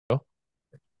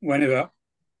Whenever.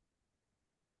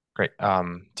 Great.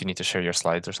 Do you need to share your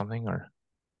slides or something, or?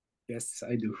 Yes,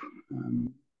 I do.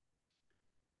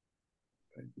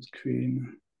 The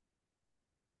screen.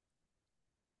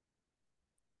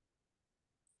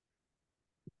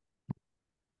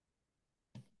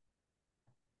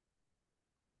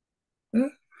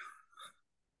 Can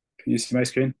you see my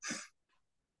screen?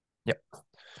 Yep.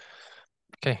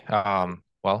 Okay.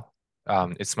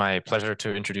 It's my pleasure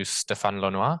to introduce Stéphane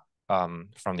Launois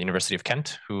from the University of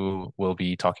Kent, who will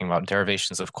be talking about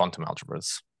derivations of quantum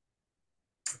algebras.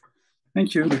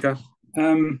 Thank you, Luca.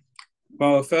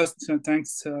 Well, first,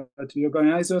 thanks to the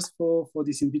organizers for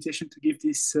this invitation to give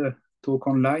this talk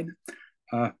online.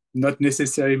 Not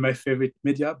necessarily my favorite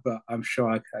media, but I'm sure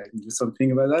I can do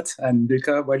something about that. And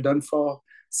Luca, well done for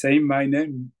saying my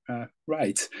name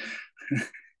right.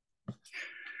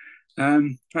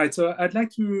 Right, so I'd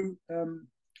like to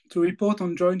report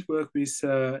on joint work with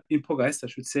in progress, I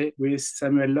should say, with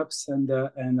Samuel Lopes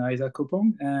and Isaac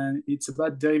Oppong, and it's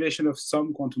about derivation of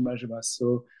some quantum algebras.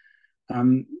 So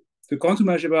the quantum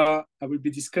algebra I will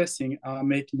be discussing are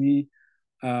mainly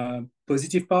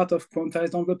positive part of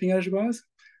quantized enveloping algebras.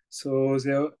 So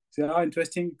they are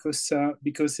interesting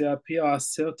because they appear as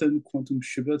certain quantum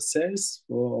Schubert cells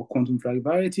or quantum flag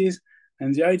varieties.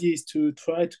 And the idea is to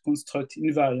try to construct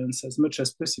invariants as much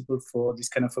as possible for this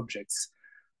kind of objects.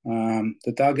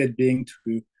 The target being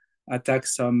to attack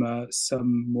some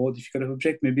more difficult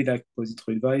object, maybe like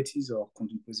positron varieties or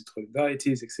quantum positron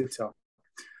varieties, etc.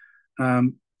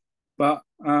 But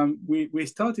we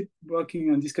started working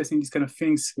and discussing these kind of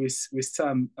things with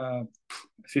Sam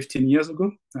 15 years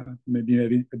ago,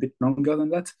 maybe a bit longer than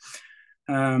that.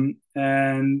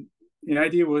 And the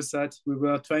idea was that we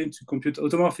were trying to compute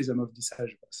automorphism of these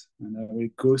algebras. And I will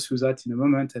go through that in a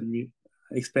moment and we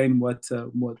explain what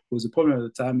was the problem at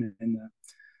the time and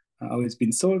how it's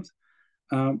been solved.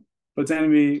 But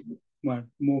then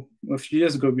a few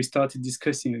years ago, we started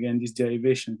discussing again this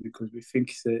derivation because we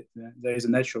think that there is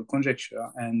a natural conjecture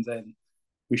and then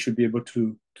we should be able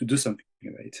to do something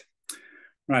about it.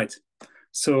 Right.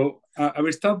 So I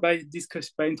will start by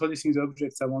introducing the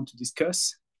objects I want to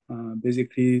discuss,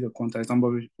 basically the quantized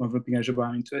enveloping algebra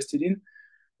I'm interested in.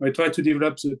 I try to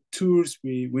develop the tools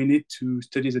we need to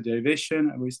study the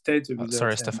derivation. I will state the results.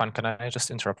 Sorry, Stéphane, can I just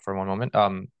interrupt for one moment?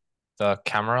 The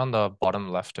camera on the bottom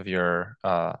left of your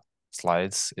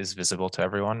slides is visible to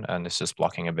everyone, and it's just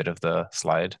blocking a bit of the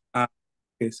slide.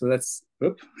 Okay, so that's,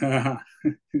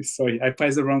 sorry, I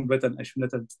pressed the wrong button. I should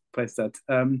not have pressed that.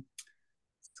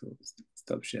 So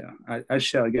stop share. I'll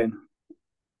share again.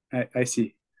 I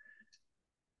see.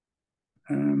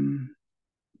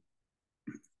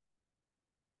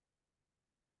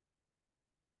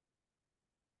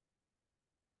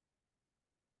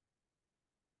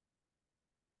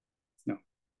 No,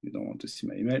 you don't want to see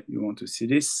my email. You want to see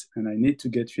this, and I need to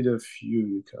get rid of you,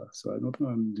 Luca. So I don't know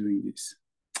how I'm doing this.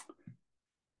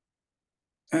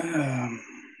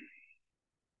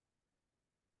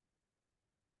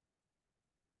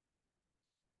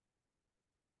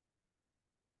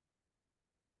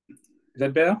 Is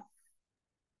that better?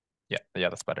 Yeah,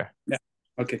 that's better. Yeah.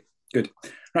 Okay, good.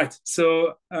 Right.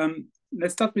 So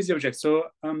let's start with the object. So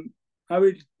I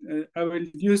will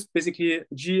use basically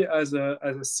G as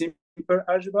a simple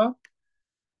algebra,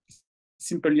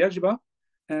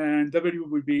 and W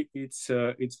will be its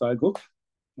Weyl group.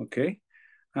 Okay.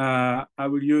 I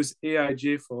will use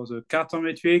Aij for the Cartan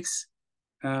matrix,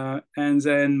 and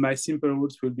then my simple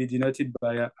roots will be denoted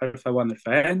by alpha 1,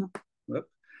 alpha n.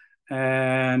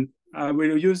 And I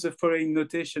will use the following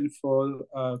notation for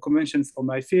convention for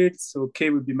my field. So K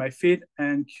will be my field,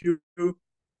 and Q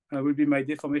will be my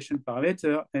deformation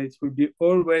parameter, and it will be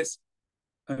always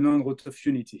a non-root of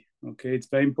unity. Okay, it's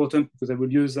very important because I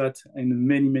will use that in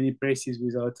many places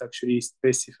without actually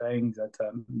specifying that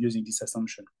I'm using this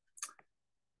assumption.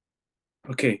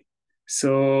 Okay,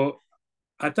 so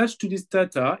attached to this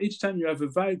data, each time you have a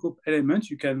Weyl group element,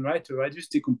 you can write a radius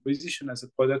decomposition as a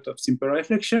product of simple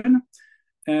reflection.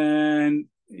 And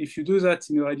if you do that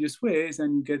in a radius way,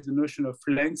 then you get the notion of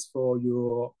length for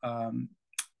your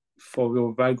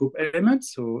Weyl group element.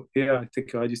 So here I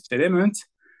take a radius element,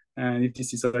 and if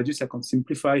this is a radius, I can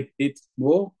simplify it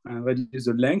more and reduce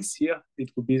the length here.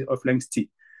 It will be of length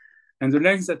t. And the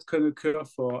length that can occur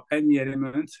for any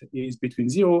element is between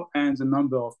 0 and the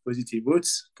number of positive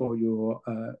roots for your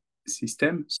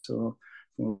system. So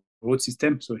for root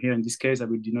system. So here in this case, I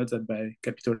will denote that by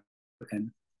capital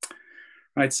N.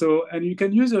 Right. So, and you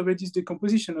can use a radius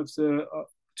decomposition of the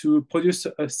to produce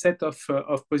a set of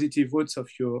positive roots of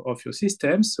your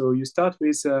system. So you start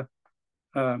with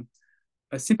a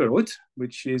simple root,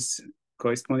 which is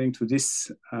corresponding to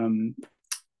this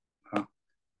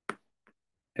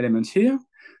element here.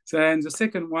 So, and the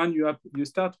second one, you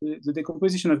start with the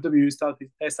decomposition of W. You start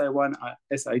with SI1,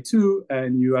 SI2,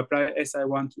 and you apply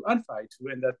SI1 to alpha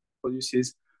I2, and that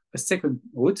produces a second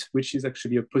root, which is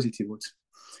actually a positive root.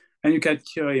 And you can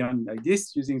carry on like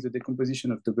this using the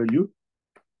decomposition of W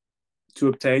to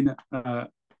obtain,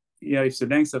 here if the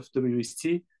length of W is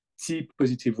T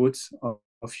positive roots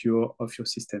of your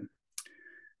system.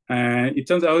 And it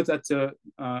turns out that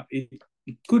it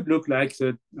could look like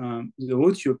the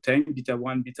roots you obtain, beta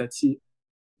 1, beta T,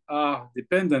 are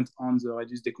dependent on the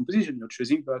reduced decomposition you're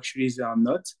choosing, but actually they are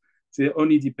not. They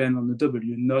only depend on the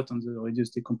W, not on the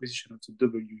reduced decomposition of the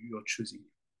W you're choosing.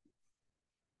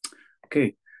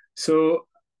 Okay, so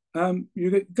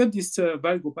you got this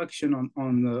Weyl group action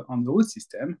on the root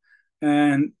system,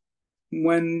 and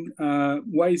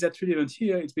why is that relevant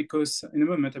here? It's because in a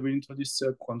moment I will introduce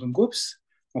quantum groups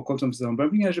or quantum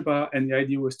bumping algebra, and the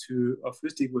idea of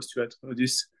Lustig was to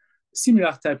introduce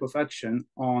similar type of action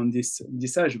on this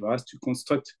algebras to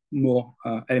construct more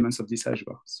elements of this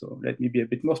algebra. So let me be a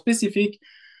bit more specific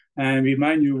and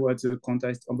remind you what the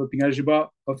quantized enveloping algebra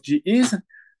of G is.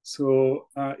 So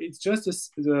it's just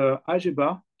the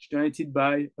algebra generated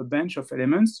by a bunch of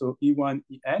elements, so E1,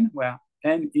 En, where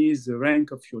N is the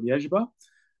rank of your algebra,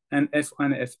 and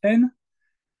F1, Fn,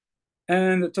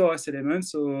 and the torus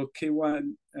elements, so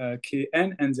K1,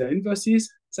 Kn, and their inverses,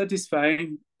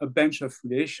 satisfying a bunch of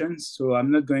relations. So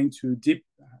I'm not going to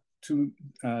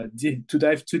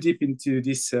dive too deep into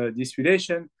this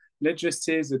relation. Let's just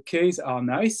say the K's are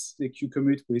nice, they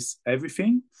commute with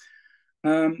everything.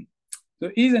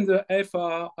 The E's and the F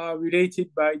are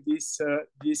related by this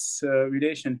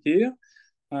relation here.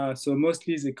 So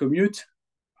mostly they commute,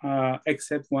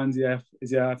 except when they have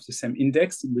the same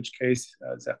index, in which case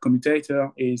their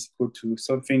commutator is equal to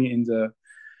something in the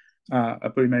a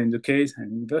polymer in the case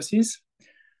and inverses.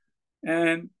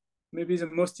 And maybe the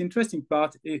most interesting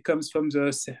part, it comes from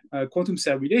the quantum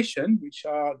cell relation, which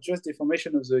are just the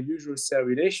formation of the usual cell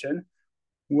relation,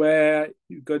 where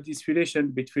you got this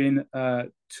relation between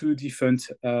two different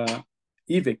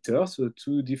E vectors, so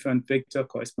two different vectors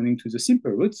corresponding to the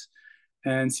simple roots,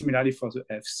 and similarly for the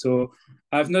F. So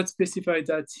I've not specified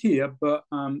that here, but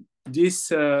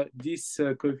this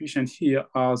coefficient here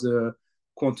are the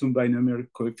quantum binomial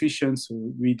coefficients, so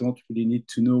we don't really need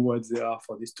to know what they are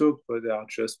for this talk, but they are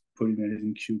just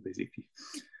polymerizing Q, basically.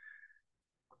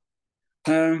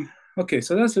 Okay,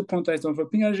 so that's the quantized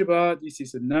enveloping algebra. This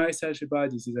is a nice algebra.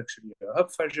 This is actually a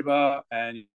Hopf algebra,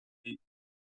 and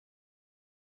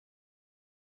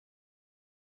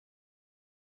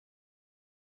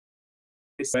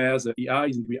where the EI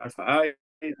is degree alpha I,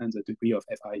 and the degree of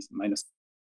Fi is minus.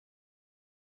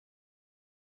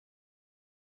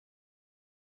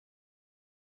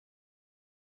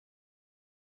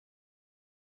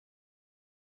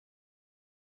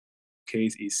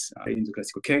 Case is in the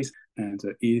classical case, and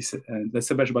the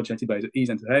subalgebra generated by the E's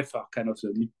and the F are kind of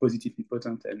the positive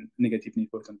nilpotent and negative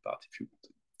nilpotent part, if you want.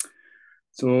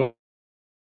 So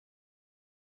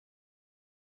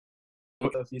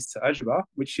of this algebra,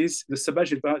 which is the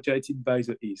subalgebra generated by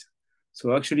the E's.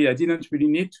 So actually, I didn't really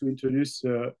need to introduce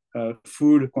a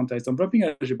full quantized enveloping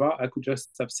algebra. I could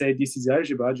just have said this is the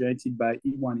algebra generated by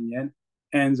E1, En,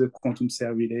 and the quantum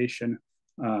cell relation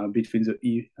between the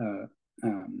E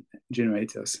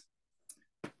generators.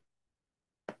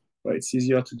 Well, it's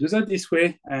easier to do that this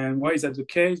way. And why is that the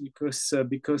case? Because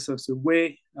of the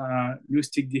way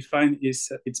Lustig defined its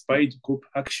Weyl group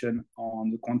action on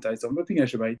the quantized enveloping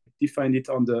algebra. It defined it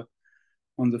on the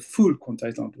full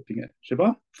quantized enveloping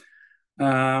algebra.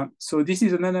 So this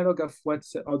is an analog of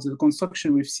the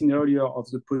construction we've seen earlier of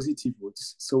the positive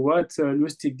roots. So what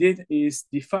Lustig did is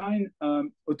define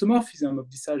automorphism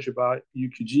of this algebra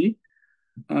UQG,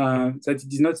 that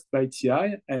it is not by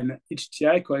Ti, and each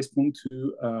Ti corresponds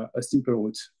to a simple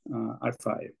root, alpha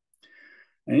I.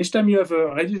 And each time you have a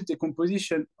reduced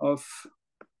decomposition of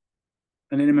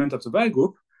an element of the Weyl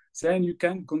group, then you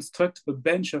can construct a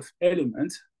bunch of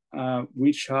elements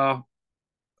which are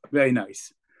very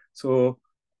nice. So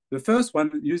the first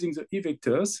one, using the E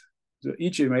vectors, the E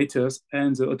generators,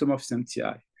 and the automorphism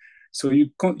Ti. So you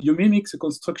mimic the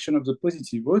construction of the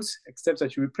positive roots, except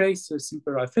that you replace the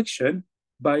simple reflection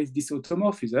by this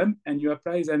automorphism, and you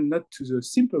apply them not to the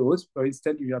simple roots, but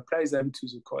instead you apply them to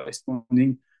the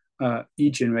corresponding E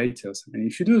generators. And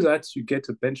if you do that, you get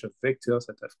a bunch of vectors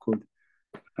that I've called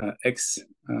X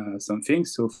something.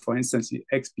 So for instance,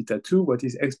 X beta 2, what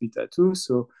is X beta 2?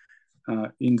 So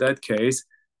in that case,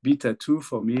 beta 2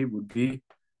 for me would be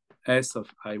S of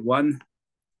I1,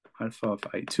 alpha of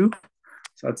I2.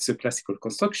 So that's a classical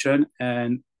construction,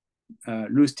 and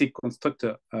Lustig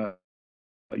constructor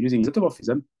using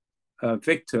isomorphism a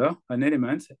vector, an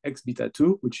element, x beta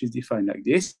 2, which is defined like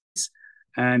this.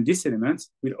 And this element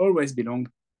will always belong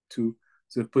to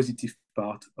the positive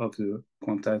part of the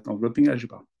quantized enveloping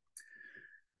algebra.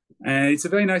 And it's a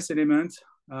very nice element.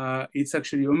 It's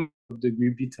actually almost of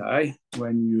degree beta I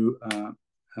when you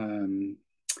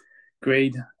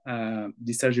grade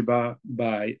this algebra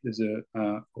by the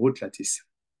root lattice.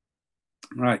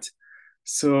 Right.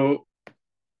 So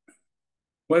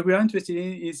what we are interested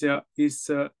in is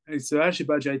the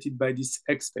algebra generated by these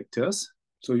x vectors.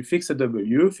 So you fix a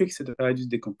W, fix a radius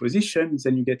decomposition,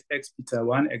 then you get x beta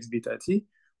 1, x beta t.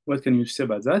 What can you say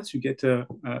about that? You get a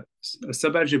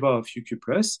subalgebra of UQ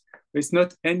plus. It's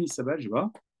not any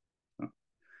subalgebra.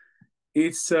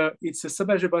 It's a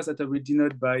subalgebra that I will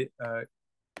denote by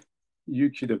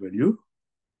UQW.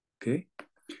 Okay,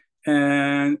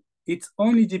 and it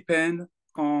only depends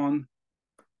on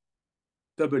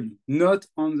W, not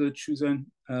on the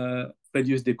chosen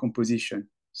radius decomposition.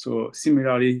 So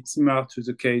similar to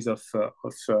the case of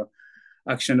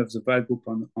action of the Weyl group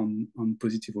on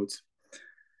positive roots.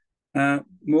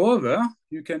 Moreover,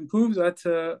 you can prove that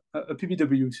a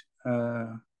PBW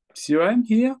theorem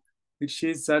here, which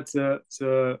is that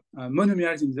the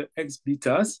monomials in the x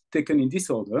betas taken in this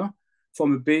order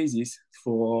form a basis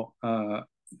for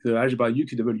the algebra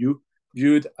UQW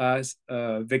viewed as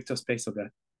a vector space of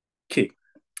that K.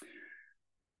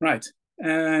 Right.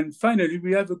 And finally,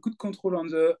 we have a good control on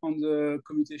the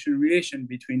commutation relation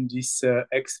between these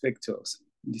x vectors,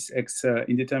 these x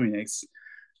indeterminates.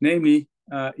 Namely,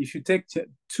 if you take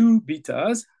two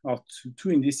betas or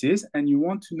two indices and you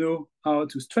want to know how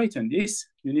to straighten this,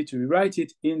 you need to rewrite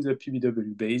it in the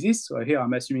PBW basis. So here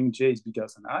I'm assuming J is bigger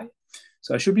than I.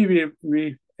 So I should be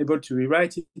able to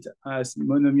rewrite it as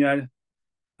monomial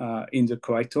in the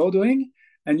correct ordering.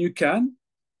 And you can,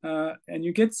 and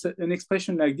you get an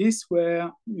expression like this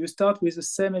where you start with the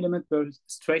same element but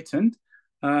straightened.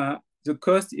 The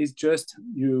cost is just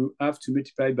you have to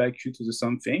multiply by Q to the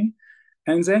something.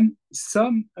 And then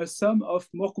a sum of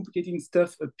more complicating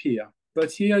stuff appear.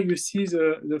 But here you see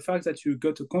the fact that you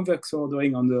got a convex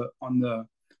ordering on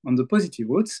the positive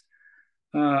roots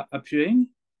appearing.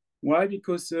 Why?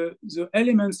 Because the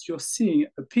elements you're seeing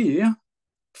appear.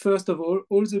 First of all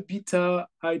the beta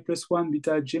I plus 1,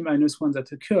 beta j minus 1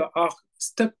 that occur are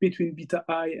stuck between beta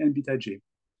I and beta j.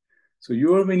 So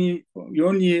you only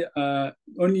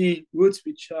roots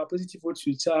which are positive roots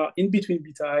which are in between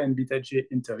beta I and beta j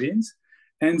intervenes,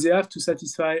 and they have to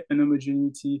satisfy an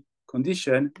homogeneity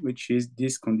condition, which is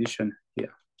this condition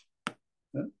here.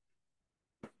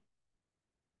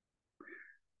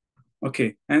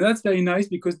 Okay, and that's very nice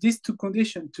because these two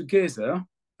conditions together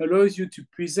allows you to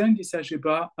present this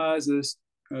algebra as a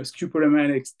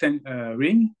skew-polynomial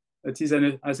ring that is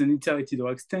as an iterated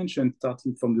or extension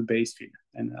starting from the base field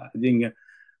and adding a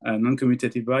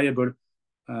non-commutative variable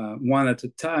one at a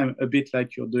time, a bit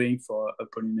like you're doing for a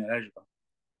polynomial algebra.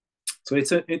 So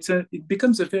it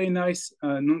becomes a very nice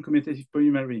non-commutative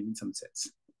polynomial ring in some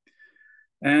sense.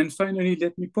 And finally,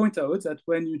 let me point out that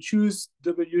when you choose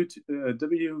W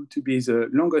to be the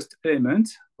longest element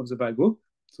of the Weyl group,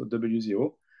 so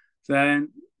W0, then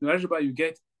the algebra you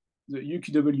get, the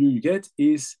UQW you get,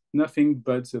 is nothing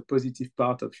but the positive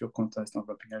part of your quantized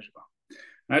enveloping algebra.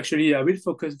 Actually, I will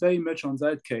focus very much on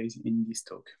that case in this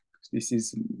talk. This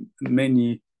is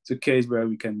mainly the case where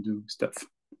we can do stuff.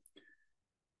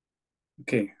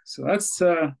 Okay, so that's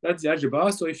the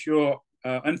algebra. So if you're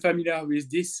unfamiliar with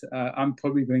this, I'm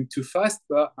probably going too fast,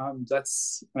 but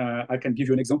I can give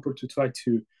you an example to try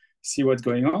to see what's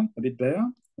going on a bit better.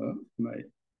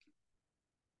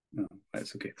 No,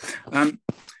 that's okay.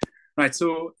 Right,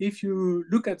 so if you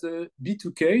look at the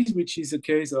B2 case, which is a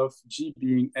case of G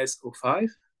being SO5,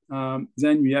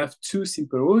 then we have two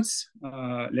simple roots,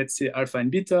 let's say alpha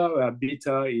and beta, where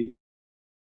beta is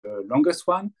the longest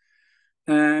one.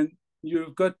 And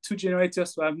you've got two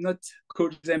generators, so I've not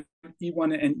called them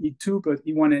E1 and E2, but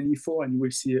E1 and E4, and you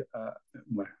will see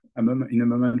in a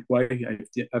moment why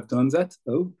I've done that.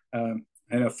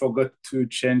 And I forgot to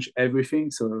change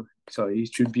everything, so sorry,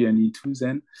 it should be an E2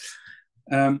 then.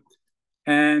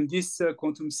 And this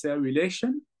quantum cell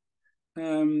relation,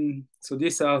 so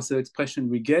these are the expression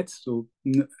we get. So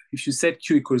if you set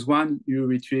Q equals 1, you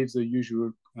retrieve the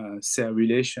usual cell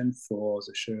relation for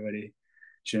the Chevrolet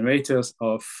generators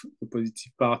of the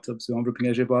positive part of the enveloping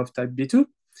algebra of type B2.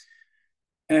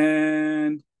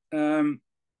 And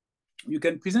you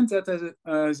can present that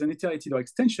as an iterated or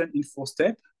extension in 4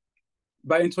 steps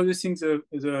by introducing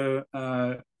the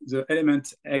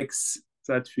element X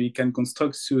that we can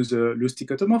construct through the Lustig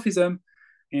automorphism.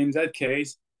 In that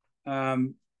case,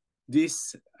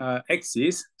 these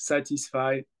X's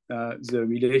satisfy the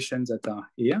relations that are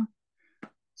here.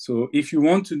 So if you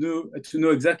want to know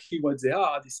exactly what they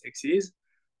are, these x's,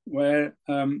 well,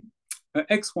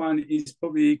 x1 is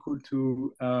probably equal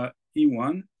to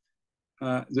E1.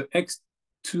 The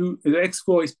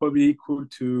x4 is probably equal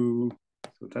to,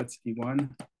 so that's E1.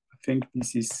 I think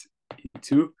this is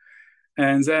E2.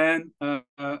 And then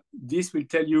this will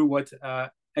tell you what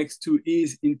x2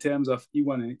 is in terms of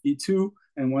E1 and E2.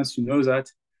 And once you know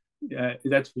that,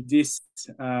 this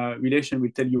relation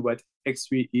will tell you what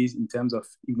x3 is in terms of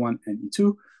E1 and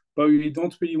E2. But we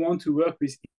don't really want to work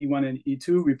with E1 and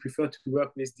E2. We prefer to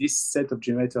work with this set of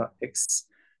generator X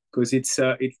because it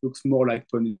looks more like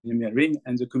polynomial ring,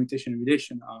 and the commutation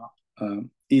relations are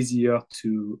easier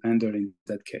to handle in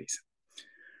that case.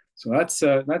 So that's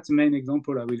the main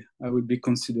example I will be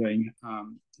considering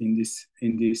in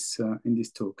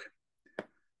this talk.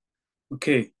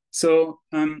 Okay, so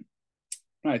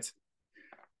right,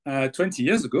 20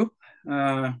 years ago.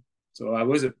 So I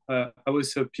was a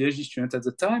PhD student at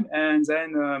the time, and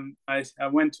then I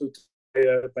went to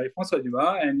by François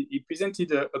Dumas, and he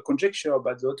presented a conjecture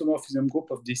about the automorphism group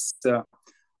of this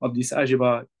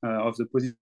algebra of the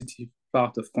positive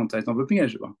part of quantized enveloping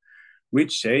algebra,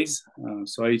 which says,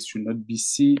 sorry, it should not be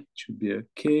C, it should be a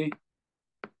K,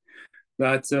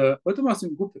 that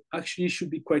automorphism group actually should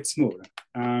be quite small,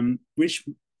 which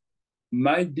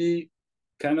might be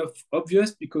kind of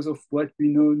obvious because of what we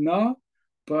know now,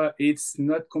 but it's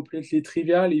not completely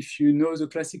trivial if you know the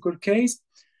classical case.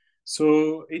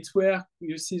 So it's where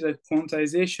you see that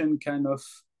quantization kind of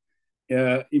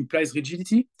implies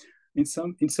rigidity in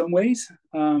some ways,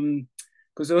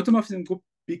 because the automorphism group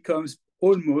becomes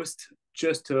almost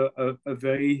just a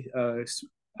very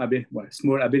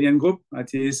small abelian group.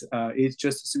 That is, it's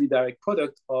just a semi-direct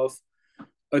product of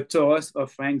a torus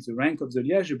of the rank of the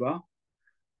Lie algebra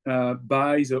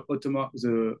by the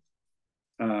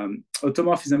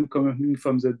automorphism coming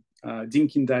from the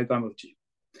Dynkin diagram of G.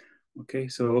 Okay,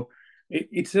 so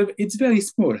it's very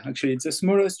small. Actually, it's the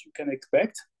smallest you can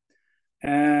expect.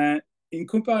 And in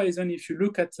comparison, if you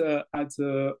look at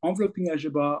the enveloping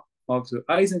algebra of the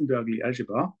Heisenberg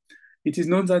algebra, it is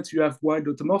known that you have wide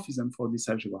automorphism for this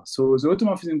algebra. So the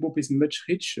automorphism group is much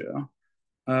richer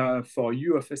for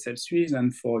U of SL3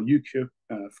 than for U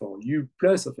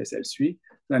plus of SL3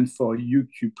 than for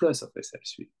UQ plus of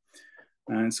SL3.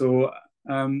 And so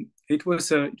it was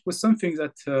something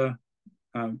that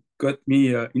got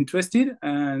me interested.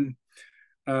 And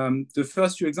the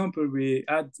first few examples we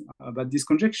had about this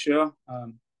conjecture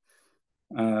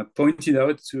pointed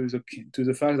out to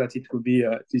the fact that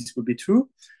this would be true.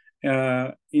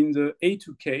 In the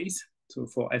A2 case, so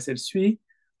for SL3,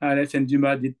 Aleph and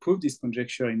Dumas did prove this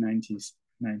conjecture in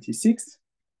 1996.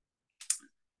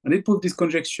 And they proved this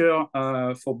conjecture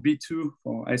for B2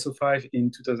 for SO5 in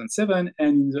 2007.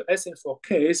 And in the SL4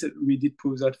 case, we did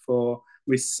prove that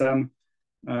with Sam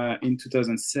in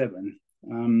 2007.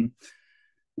 And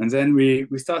then we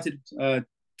started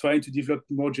trying to develop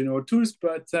more general tools,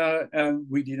 but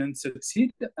we didn't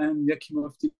succeed. And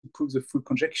Yakimov did prove the full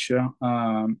conjecture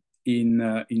in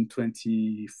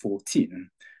 2014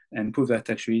 and prove that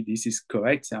actually this is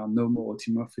correct. There are no more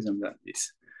automorphisms than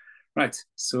this. Right,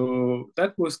 so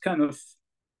that was kind of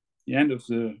the end of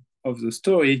the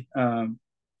story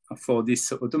for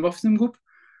this automorphism group.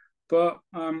 But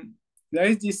there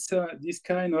is this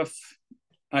kind of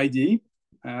idea.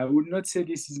 I would not say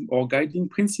this is our guiding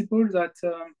principle, that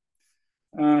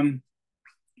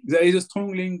there is a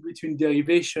strong link between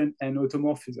derivation and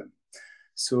automorphism.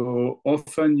 So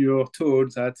often you're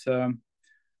told that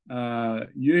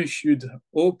you should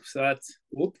hope, I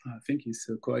think is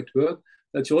the correct word,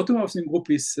 that your automorphism group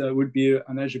would be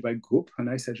an algebraic group, a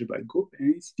nice algebraic group.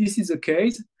 And if this is the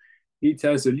case, it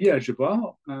has a Lie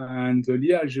algebra, and the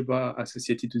Lie algebra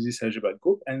associated to this algebraic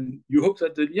group. And you hope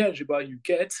that the Lie algebra you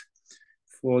get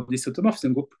for this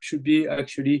automorphism group should be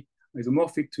actually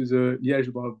isomorphic to the Lie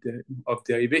algebra of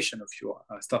derivation of your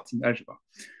starting algebra.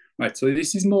 Right, so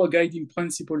this is more a guiding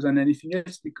principle than anything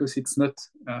else because it's not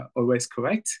always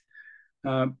correct.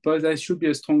 But there should be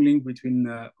a strong link between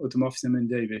automorphism and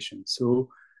derivation. So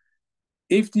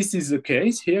if this is the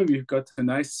case, here we've got a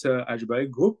nice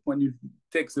algebraic group. When you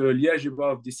take the Lie algebra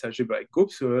of this algebraic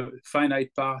group, so a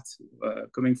finite part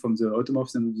coming from the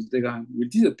automorphism of the diagram will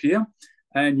disappear,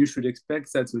 and you should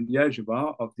expect that the Lie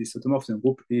algebra of this automorphism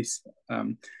group is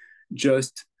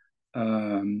just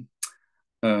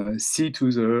C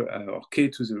to the or K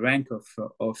to the rank of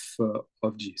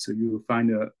G. So you will find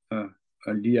a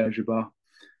Lie algebra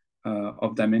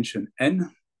of dimension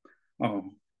n, or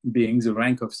being the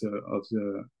rank of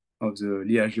the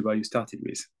Lie algebra you started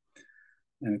with,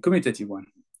 commutative one.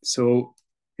 So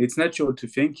it's natural to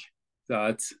think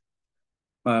that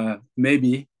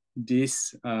maybe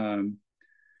this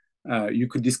you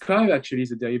could describe actually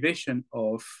the derivation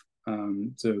of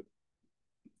the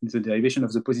derivation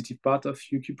of the positive part of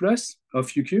UQ plus of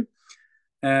UQ,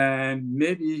 and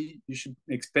maybe you should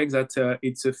expect that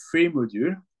it's a free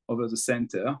module over the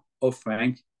center of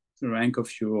rank, the rank of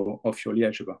your Lie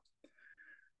algebra.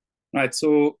 Right.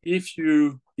 So if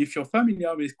you're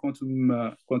familiar with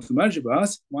quantum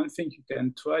algebras, one thing you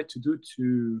can try to do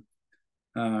to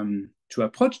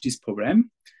approach this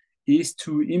problem is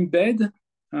to embed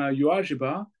your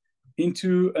algebra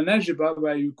into an algebra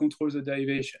where you control the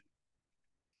derivation.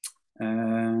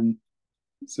 And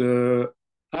the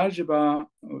algebra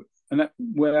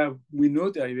where we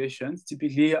know derivations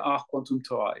typically are quantum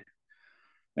tori.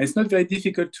 And it's not very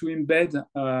difficult to embed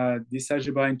this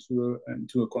algebra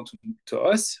into a quantum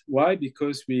torus. Why?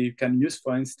 Because we can use,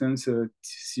 for instance, a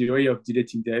theory of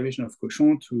dilating derivation of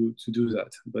Cauchy to do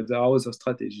that. But there are other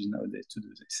strategies nowadays to do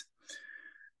this.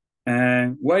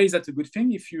 And why is that a good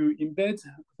thing? If you embed,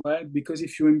 well, because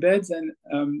if you embed, then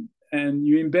and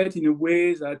you embed in a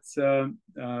way that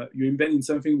you embed in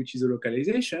something which is a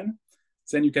localization,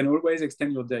 then you can always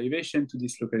extend your derivation to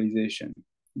this localization.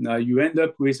 Now you end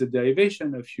up with a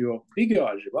derivation of your bigger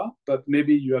algebra, but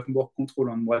maybe you have more control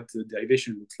on what the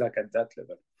derivation looks like at that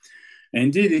level. And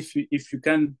indeed, if you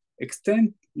can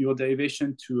extend your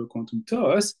derivation to a quantum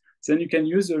torus, then you can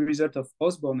use the result of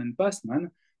Osborne and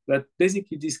Passman that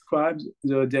basically describes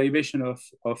the derivation of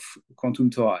quantum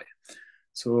tori.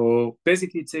 So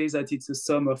basically it says that it's a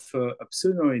sum of a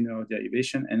pseudo-inner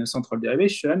derivation and a central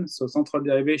derivation. So central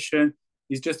derivation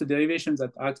is just a derivation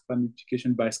that acts by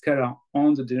multiplication by scalar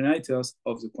on the generators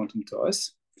of the quantum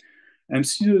torus. And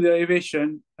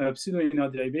pseudo-inner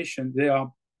derivation, they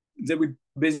will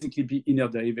basically be inner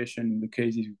derivation in the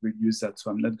case if we use that.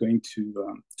 So I'm not going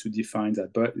to define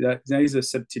that, but there is a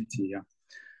subtlety here.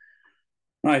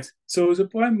 Right. So the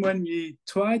problem when we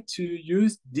try to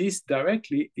use this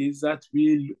directly is that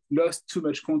we lost too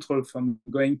much control from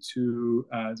going to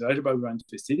the algebra we are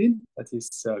interested in, that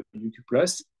is UQ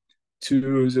plus,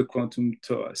 to the quantum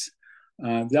torus.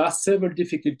 There are several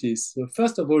difficulties. So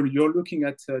first of all, you're looking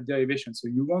at derivation. So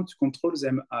you want to control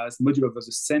them as module over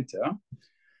the center.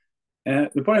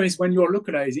 The problem is when you're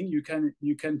localizing, you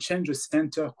can change the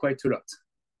center quite a lot.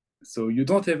 So you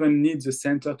don't even need the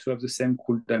center to have the same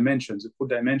cool dimension. The cool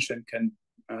dimension can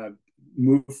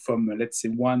move from, let's say,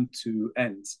 1 to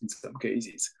n in some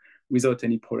cases without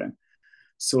any problem.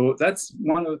 So that's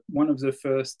one of the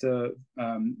first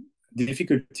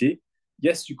difficulty.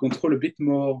 Yes, you control a bit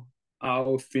more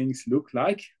how things look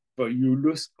like, but you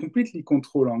lose completely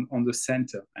control on the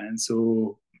center. And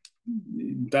so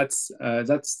that's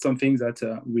something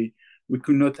that we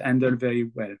could not handle very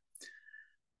well.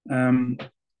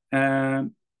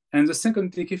 And the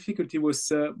second difficulty was,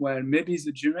 well, maybe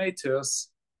the generators,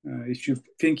 if you're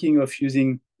thinking of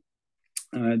using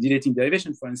dilating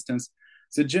derivation, for instance,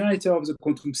 the generator of the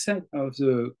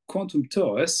quantum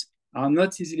torus are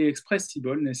not easily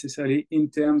expressible necessarily in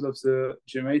terms of the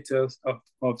generators of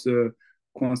the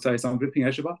quantized enveloping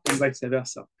algebra and vice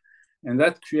versa. And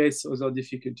that creates other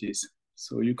difficulties.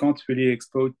 So you can't really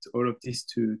exploit all of this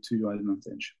to your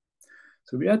advantage.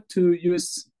 So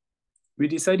we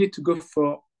decided to go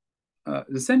for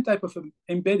the same type of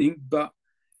embedding, but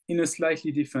in a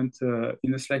slightly different way.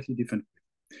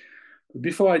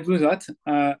 Before I do that,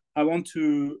 I want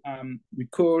to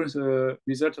recall the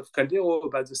result of Caldero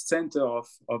about the center of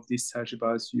this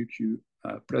algebras UQ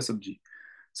plus of G.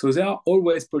 So there are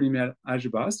always polymer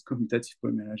algebras, commutative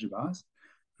polymer algebras.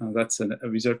 That's a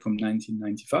result from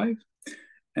 1995.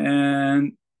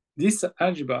 And these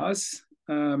algebras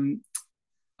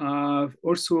have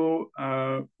also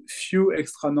few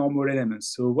extra normal elements.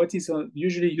 So what is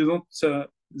usually you don't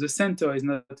the center is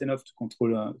not enough to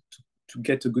control to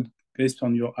get a good based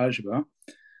on your algebra.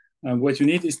 What you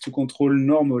need is to control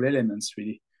normal elements,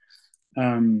 really,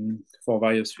 for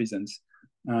various reasons.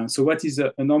 So what is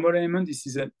a normal element? This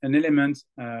is an element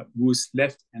whose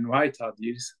left and right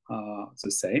RDs are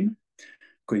the same,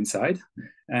 coincide.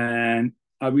 And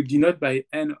I will denote by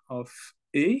n of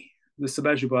A, the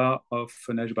subalgebra of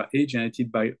an algebra A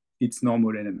generated by its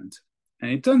normal element.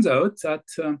 And it turns out that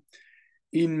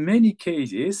in many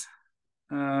cases,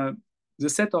 the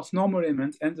set of normal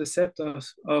elements and the set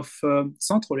of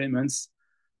central elements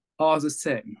are the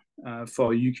same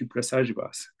for UQ plus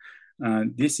algebras.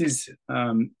 This is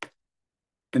an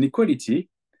equality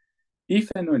if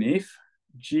and only if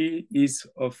G is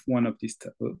of one of this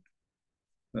type. Oh,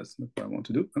 that's not what I want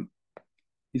to do.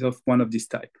 Is of one of this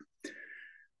type.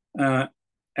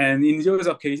 And in the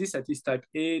other cases, that is type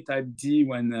A, type D,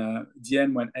 when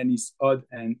Dn when n is odd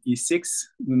and E6,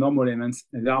 the normal elements,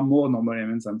 there are more normal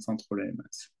elements than central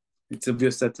elements. It's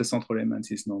obvious that the central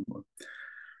element is normal.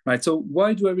 Right, so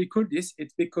why do I recall this?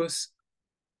 It's because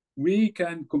we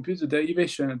can compute the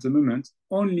derivation at the moment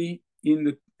only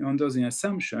under the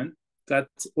assumption that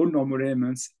all normal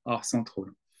elements are central.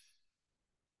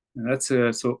 And that's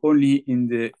so only in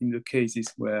the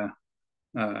cases where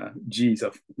G is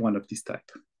of one of this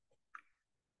type.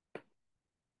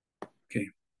 Okay.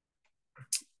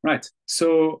 Right.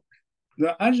 So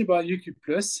the algebra UQ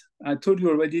plus, I told you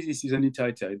already, this is an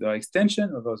iteratory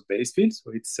extension of our base field,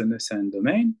 so it's an assigned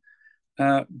domain.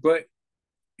 But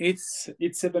it's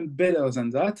even better than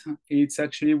that. It's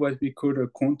actually what we call a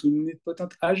quantum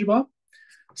nilpotent algebra.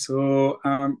 So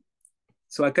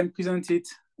so I can present it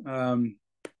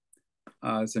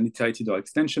as an iterated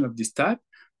extension of this type,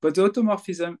 but the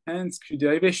automorphism and skew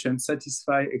derivation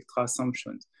satisfy extra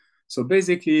assumptions. So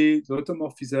basically, the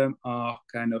automorphism are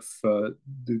kind of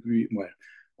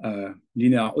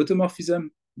linear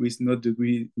automorphism with no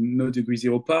degree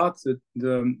zero part.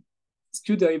 The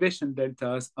skew derivation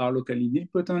deltas are locally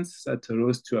nilpotent, that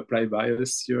allows to apply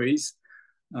various theories,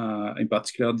 in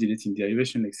particular deleting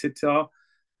derivation, etc.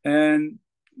 And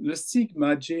the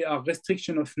sigma J are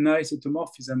restriction of nice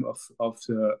automorphism of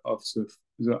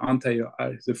the entire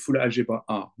the full algebra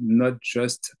R, not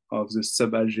just of the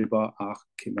subalgebra R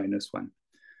k-1.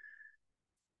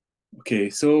 Okay,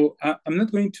 so I'm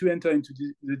not going to enter into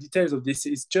the details of this.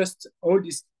 It's just all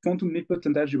these quantum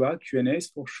nilpotent algebra,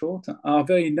 QNAs for short, are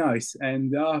very nice,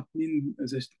 and they are been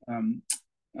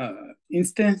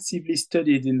extensively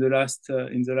studied in the last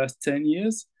 10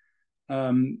 years.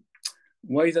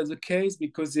 Why is that the case?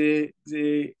 Because all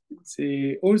the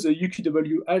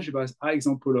UQW algebras are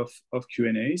examples of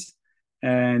QNAs,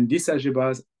 and these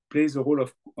algebras plays the role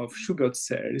of Schubert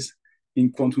cells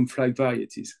in quantum flight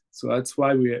varieties. So that's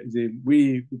why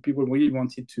people really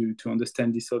wanted to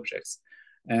understand these objects.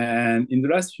 And in the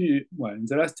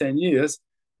last 10 years,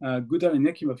 Goodall and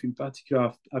Yakimov in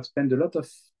particular have spent a lot of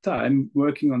time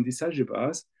working on these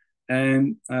algebras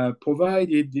and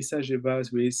provided these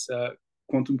algebras with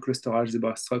quantum cluster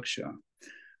algebra structure.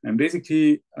 And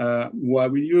basically, what I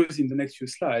will use in the next few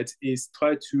slides is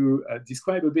try to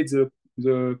describe a bit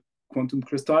the quantum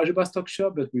cluster algebra structure,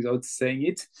 but without saying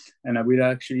it. And I will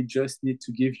actually just need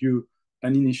to give you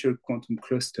an initial quantum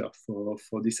cluster for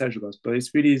these algebras. But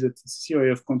it's really the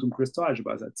theory of quantum cluster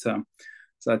algebra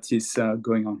that is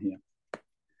going on here.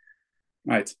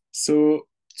 Right. So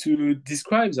to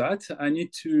describe that, I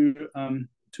need to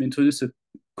introduce a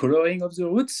coloring of the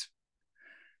roots.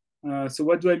 So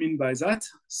what do I mean by that?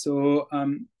 So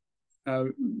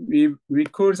we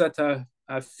recall that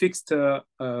I fixed a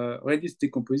reduced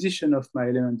decomposition of my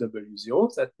element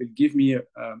W0 that will give me a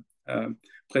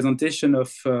presentation of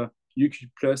UQ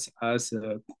plus as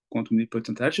a quantum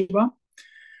nilpotent algebra.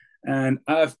 And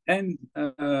I have n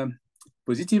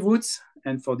positive roots.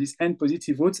 And for these n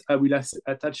positive roots, I will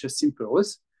attach a simple root.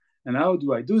 And how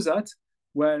do I do that?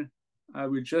 Well, I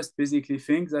will just basically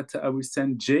think that I will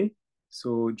send J.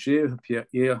 So J appear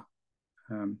here.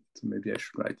 So maybe I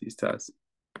should write this as.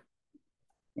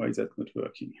 Why is that not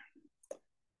working?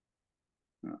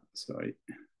 Sorry.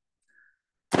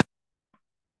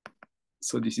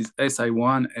 So this is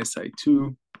SI1,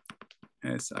 SI2,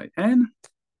 SIN.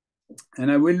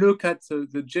 And I will look at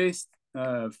the J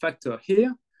factor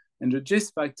here. And the J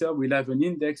factor will have an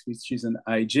index, which is an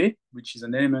ij, which is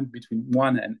an element between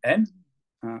 1 and n.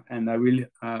 And I will,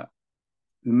 the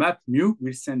map mu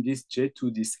will send this J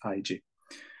to this ij.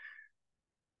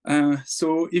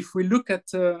 So if we look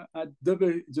at our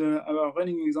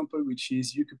running example, which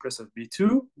is UQ plus of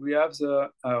B2, we have the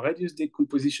reduced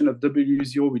decomposition of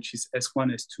W0, which is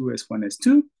S1, S2, S1,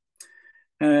 S2.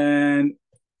 And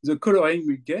the coloring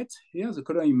we get here, the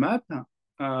coloring map,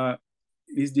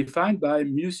 is defined by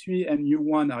mu3 and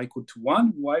mu1 are equal to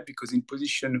 1. Why? Because in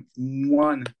position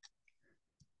 1,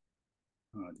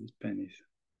 this pen is...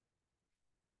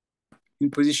 In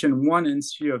position 1 and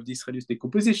 3 of this reduced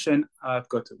decomposition, I've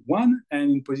got a 1,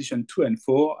 and in position 2 and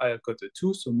 4, I've got a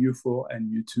 2, so mu4 and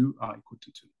mu2 are equal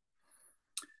to 2.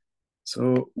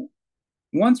 So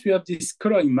once we have this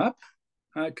coloring map,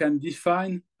 I can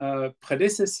define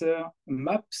predecessor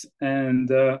maps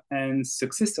and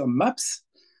successor maps.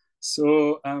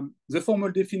 So the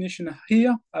formal definition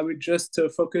here, I will just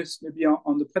focus maybe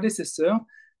on the predecessor.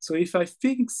 So if I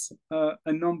fix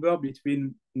a number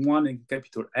between 1 and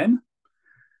capital N,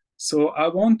 so I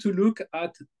want to look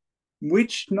at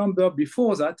which number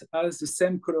before that has the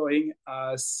same coloring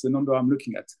as the number I'm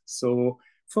looking at. So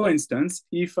for instance,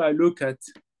 if I look at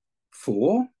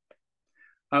 4,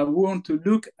 I want to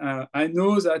look, I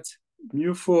know that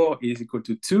mu4 is equal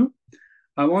to 2.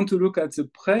 I want to look at the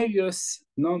previous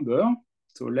number,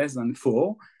 so less than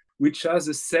 4, which has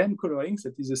the same coloring,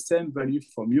 that is the same value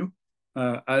for mu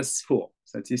as 4,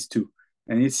 that is 2.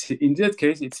 And it's in that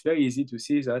case, it's very easy to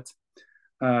see that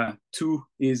 2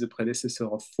 is the predecessor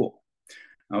of 4.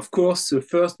 Of course, the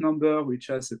first number, which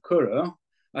has a color,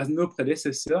 has no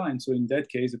predecessor, and so in that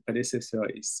case, the predecessor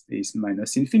is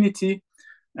minus infinity,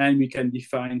 and we can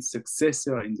define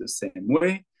successor in the same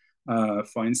way.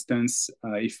 For instance,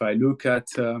 if I look at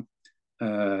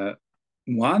 1,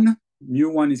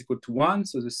 mu1 is equal to 1,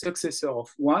 so the successor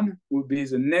of 1 will be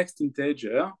the next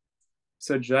integer,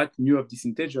 such that mu of this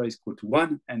integer is equal to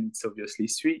 1, and it's obviously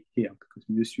 3 here, because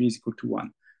mu3 is equal to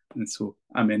 1. And so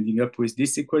I'm ending up with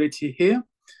this equality here.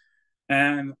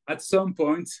 And at some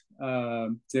point,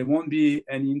 there won't be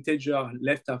any integer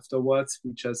left afterwards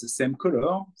which has the same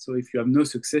color. So if you have no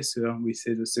successor, we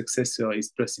say the successor is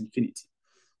plus infinity.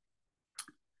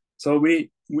 So we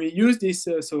use this,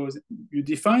 so you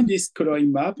define this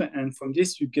coloring map, and from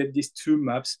this you get these two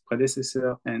maps,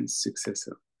 predecessor and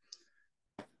successor.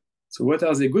 So what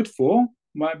are they good for?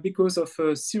 Well, because of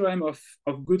a theorem of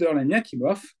Gödel and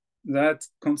Yakimov that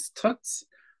constructs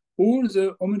all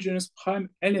the homogeneous prime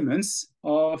elements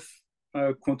of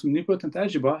quantum nilpotent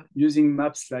algebra using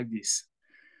maps like this.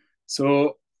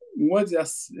 So what their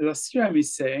theorem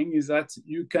is saying is that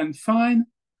you can find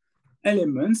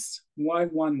elements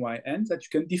y1, yn that you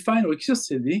can define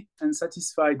recursively and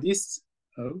satisfy this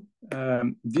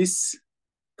this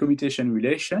commutation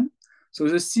relation. So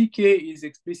the CK is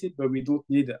explicit, but we don't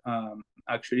need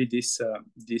actually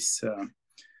this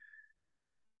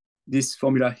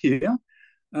formula here.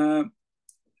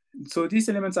 So these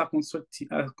elements are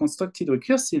constructed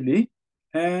recursively,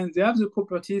 and they have the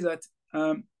property that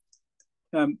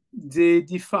they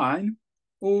define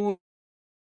all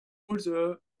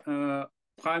the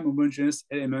prime homogeneous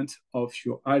element of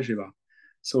your algebra.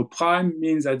 So prime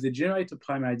means that they generate a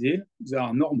prime ideal, they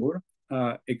are normal,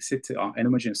 etc., and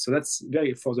homogeneous. So that's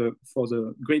very for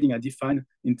the grading I defined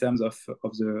in terms of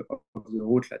the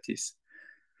root lattice.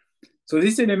 So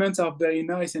these elements are very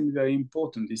nice and very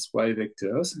important, these y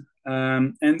vectors,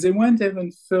 and they went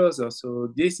even further. So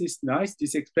this is nice.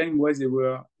 This explains what they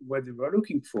were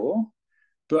looking for,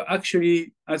 but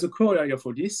actually, as a corollary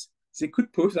for this, they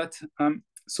could prove that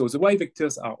so the y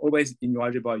vectors are always in your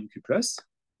algebra UQ plus.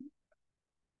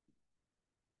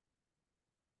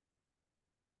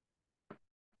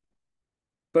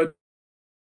 But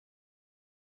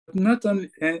not only,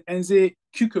 and they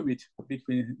q-commute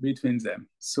between them.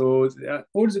 So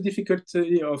all the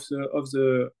difficulty of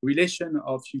the relation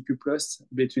of UQ plus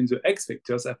between the x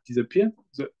vectors have disappeared.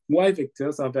 The y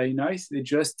vectors are very nice, they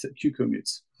just q-commute.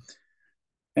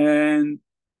 And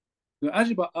the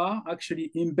algebra R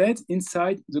actually embeds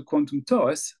inside the quantum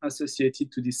torus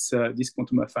associated to this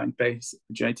quantum affine space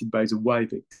generated by the y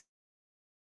vectors.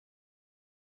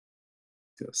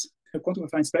 A quantum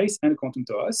affine space and a quantum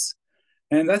torus.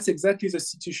 And that's exactly the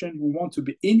situation you want to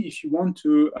be in if you want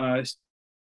to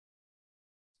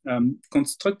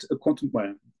construct a quantum,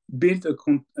 build a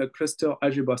cluster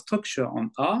algebra structure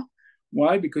on R.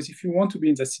 Why? Because if you want to be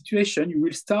in that situation, you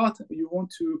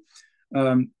want to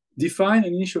define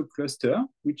an initial cluster,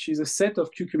 which is a set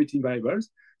of q-commuting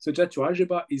variables, such that your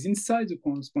algebra is inside the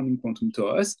corresponding quantum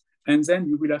torus, and then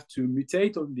you will have to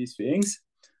mutate all these things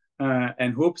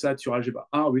and hope that your algebra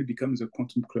R will become the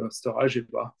quantum cluster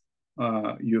algebra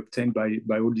you obtain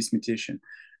by all this mutation.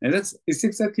 And it's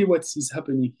exactly what is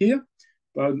happening here,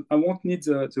 but I won't need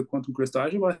the quantum cluster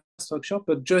algebra structure,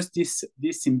 but just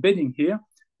this embedding here,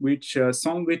 which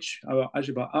sandwich our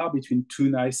algebra R between two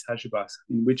nice algebras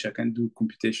in which I can do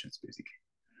computations, basically.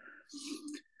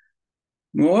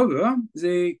 Moreover,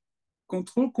 they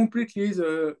control completely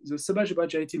the subalgebra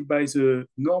generated by the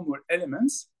normal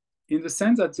elements, in the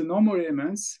sense that the normal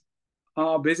elements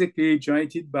are basically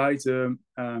generated by the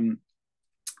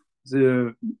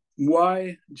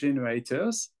Y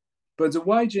generators, but the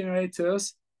Y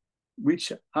generators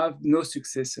which have no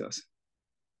successors.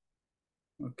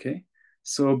 Okay,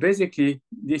 so basically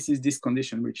this is this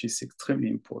condition which is extremely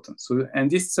important. So, and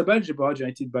this subalgebra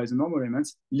generated by the normal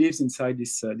elements lives inside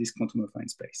this quantum affine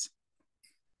space.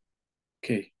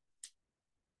 Okay.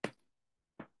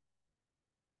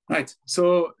 Right,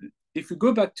 so if we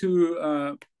go back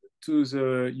to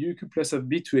the UQ plus of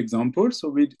B2 example, so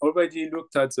we already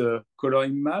looked at the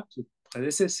coloring map, the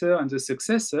predecessor and the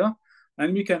successor,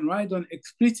 and we can write down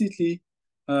explicitly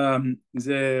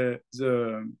the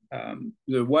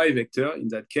y vector in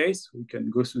that case. We can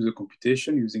go through the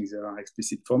computation using the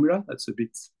explicit formula. That's a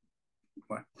bit,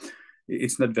 well,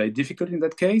 it's not very difficult in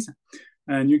that case.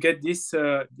 And you get this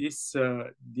tower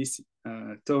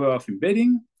of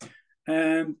embedding.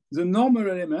 And the normal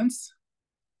elements,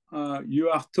 you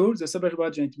are told, the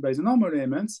subalgebra generated by the normal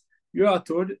elements, you are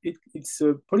told it's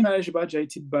a polynomial algebra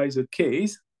generated by the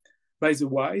k's, by the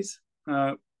y's,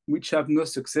 which have no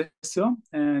successor.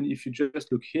 And if you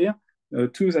just look here,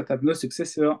 two that have no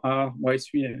successor are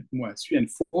y3 and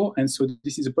 4. And so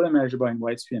this is a polynomial algebra in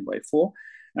y3 and y4.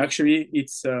 Actually,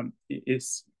 it's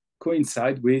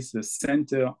coincide with the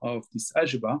center of this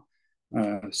algebra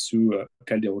through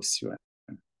Caldero's theorem.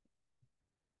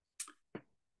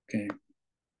 Okay.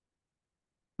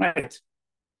 Right.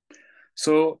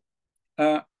 So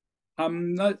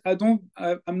I'm not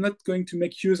going to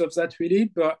make use of that really,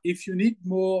 but if you need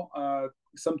more,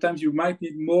 sometimes you might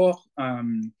need more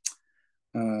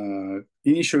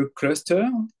initial cluster.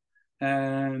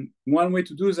 And one way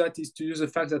to do that is to use the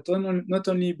fact that not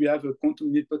only we have a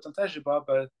quantum nilpotent algebra,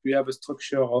 but we have a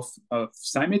structure of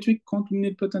symmetric quantum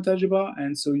nilpotent algebra.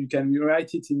 And so you can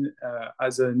rewrite it in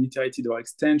as an iterated or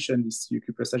extension, this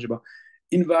UQ plus algebra,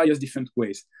 in various different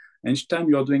ways. And each time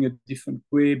you're doing a different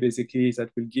way, basically,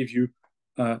 that will give you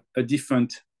a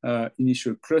different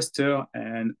initial cluster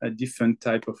and a different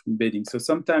type of embedding. So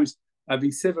sometimes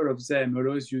having several of them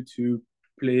allows you to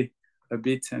play a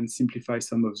bit and simplify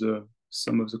some of the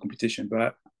computation,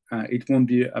 but it won't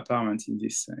be apparent in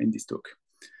this talk.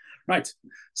 Right.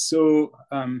 So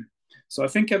so I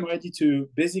think I'm ready to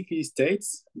basically state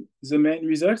the main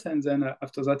result, and then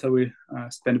after that I will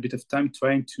spend a bit of time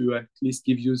trying to at least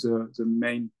give you the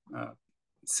main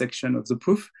section of the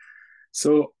proof.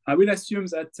 So I will assume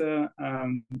that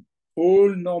all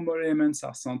normal elements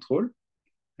are central.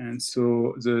 And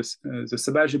so the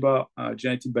subalgebra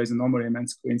generated by the normal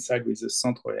elements coincide with the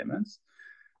central elements.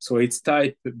 So it's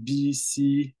type B,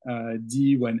 C,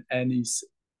 D when n is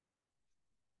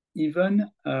even,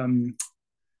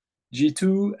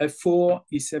 G2, F4,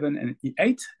 E7, and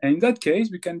E8. And in that case,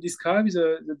 we can describe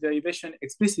the derivation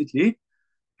explicitly.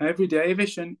 Every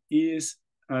derivation is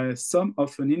a sum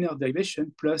of an inner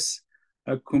derivation plus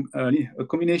a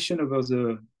combination over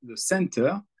the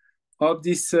center of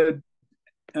this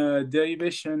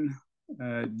derivation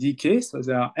dk. So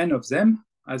there are n of them,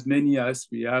 as many as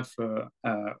we have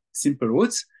simple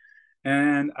roots.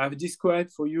 And I've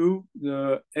described for you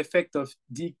the effect of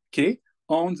dk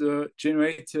on the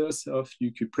generators of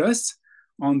UQ+.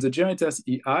 On the generators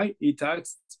EI, it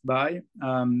acts by,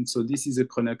 so this is a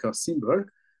Kronecker symbol.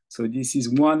 So this is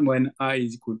 1 when I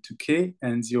is equal to k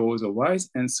and 0 otherwise.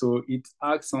 And so it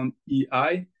acts on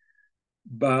EI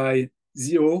by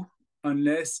 0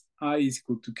 unless I is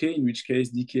equal to k, in which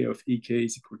case dk of ek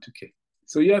is equal to k.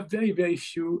 So you have very, very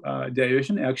few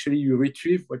derivations. Actually, you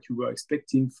retrieve what you were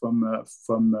expecting from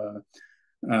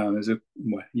the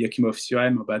Yakimov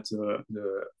theorem about the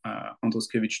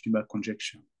Androskevich-Dumas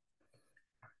conjecture.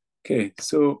 Okay,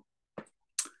 so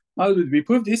how did we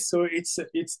prove this? So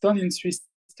it's done in 3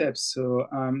 steps. So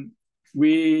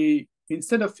we,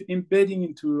 instead of embedding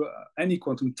into any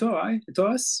quantum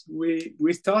torus,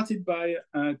 we started by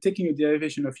taking a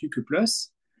derivation of UQ+,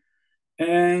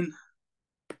 and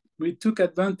we took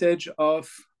advantage of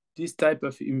this type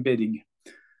of embedding.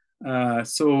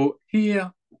 So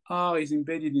here, R is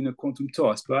embedded in a quantum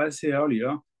torus, but as I said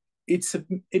earlier, it's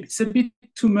a bit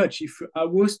too much. If I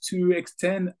was to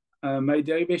extend my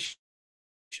derivation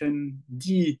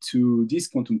D to this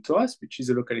quantum torus, which is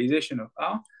a localization of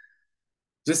R,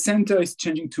 the center is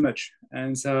changing too much.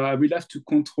 And so I will have to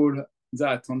control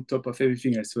that on top of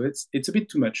everything else. So it's a bit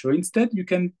too much. So instead, you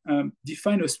can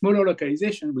define a smaller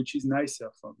localization, which is nicer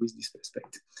with this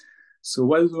respect. So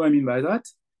what do I mean by that?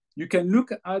 You can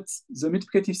look at the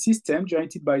multiplicative system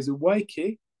generated by the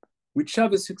YK, which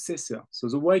have a successor. So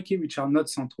the YK, which are not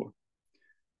central.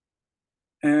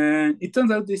 And it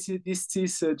turns out this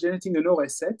is generating an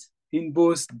ORS set in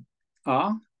both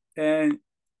R and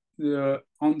the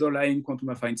underlying quantum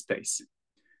affine space.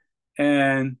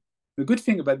 And the good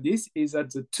thing about this is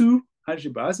that the two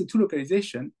algebras, the two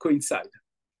localizations coincide.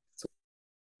 So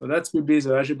that will be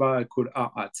the algebra I call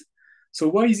R hat. So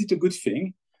why is it a good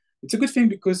thing? It's a good thing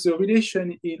because the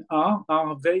relation in R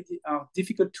are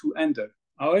difficult to handle.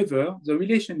 However, the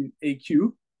relation in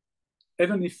AQ,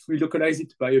 even if we localize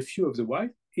it by a few of the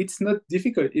Y, it's not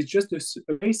difficult. It's just a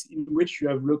case in which you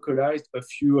have localized a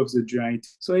few of the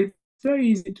generators. So it's very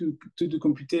easy to do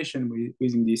computation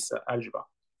within this algebra.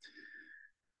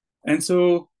 And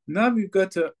so now we've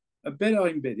got a better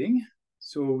embedding.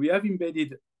 So we have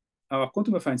embedded our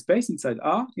quantum affine space inside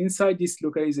R, inside this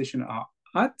localization R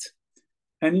hat,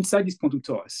 and inside this quantum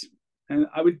torus. And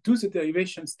I will do the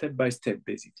derivation step by step,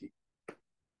 basically.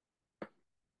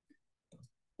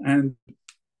 And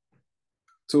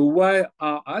So why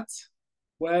R at?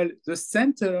 Well, the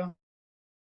center,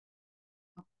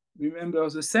 remember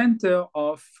the center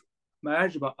of my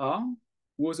algebra R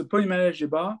was a polynomial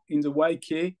algebra in the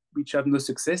YK, which have no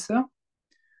successor.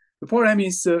 The problem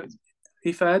is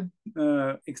if I had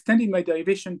extended my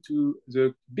derivation to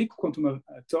the big quantum of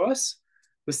torus,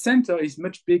 the center is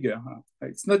much bigger.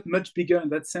 It's not much bigger in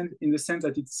that sense, in the sense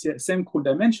that it's the same cool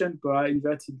dimension, but I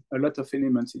inverted a lot of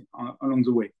elements along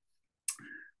the way.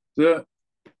 The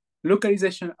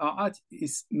localization R at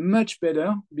is much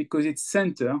better because its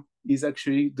center is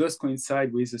actually does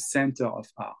coincide with the center of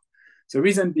R. The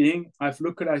reason being, I've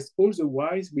localized all the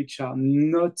y's which are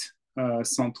not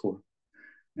central.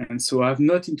 And so I've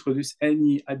not introduced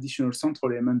any additional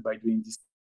central element by doing this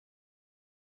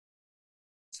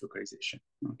localization.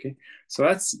 Okay, so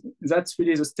that's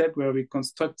really the step where we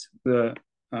construct the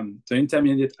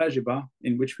intermediate algebra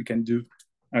in which we can do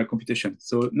computation.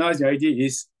 So now the idea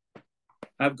is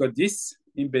I've got this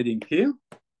embedding here,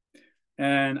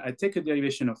 and I take a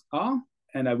derivation of R,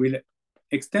 and I will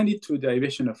extend it to a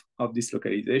derivation of this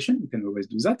localization. You can always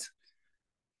do that.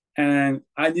 And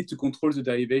I need to control the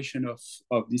derivation of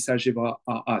this algebra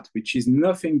R at, which is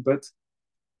nothing but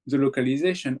the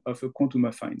localization of a quantum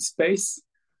affine space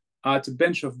at a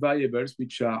bunch of variables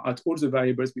which are at all the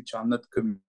variables which are not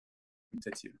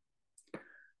commutative.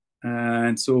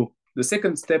 And so the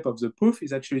second step of the proof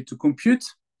is actually to compute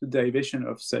the derivation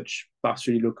of such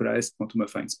partially localized quantum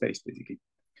affine space, basically.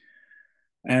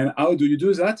 And how do you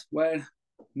do that? Well,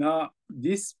 now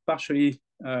this partially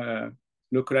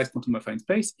localized quantum affine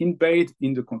space embedded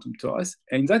in the quantum torus.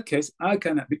 And in that case, I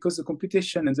can, because the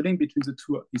computation and the link between the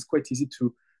two is quite easy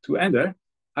to handle,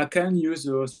 I can use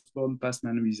the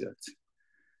Osborne-Passman result.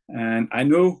 And I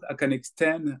know I can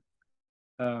extend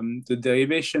the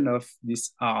derivation of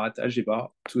this R at algebra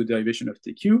to a derivation of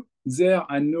TQ. There,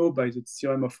 I know by the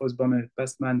theorem of Osborne and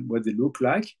Passman what they look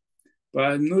like, but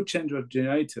I have no change of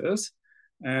generators.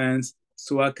 And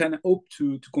so I can hope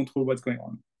to control what's going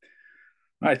on.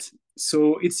 Right,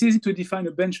 so it's easy to define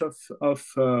a bunch of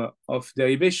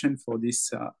derivation for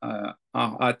this R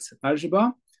at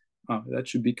algebra. That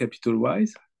should be capital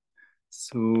Y's.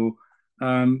 So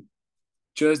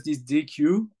just this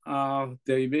dq are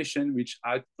derivation which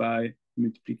act by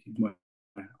multiplication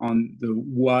on the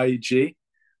yj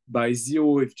by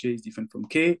 0 if j is different from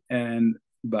k, and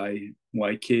by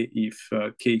yk if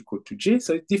k equal to j.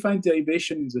 So it defines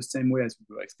derivation in the same way as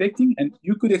we were expecting, and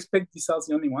you could expect these are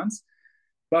the only ones,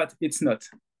 but it's not.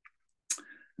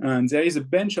 And there is a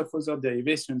bunch of other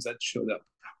derivations that showed up.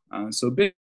 So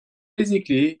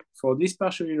basically, for this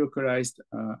partially localized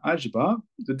algebra,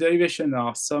 the derivation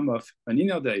are sum of an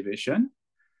inner derivation,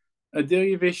 a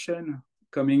derivation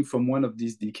coming from one of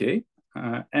these decay,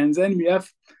 and then we have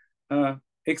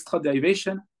extra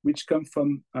derivation which come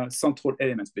from central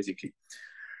elements, basically,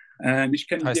 and which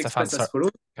can be expressed as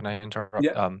follows. Can I interrupt?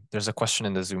 Yeah. There's a question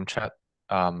in the Zoom chat.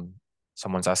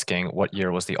 Someone's asking, what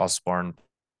year was the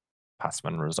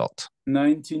Osborne-Passman result?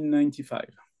 1995.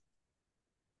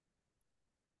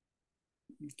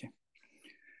 Okay.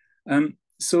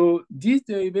 So this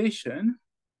derivation,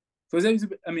 so there is,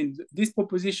 I mean, this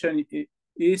proposition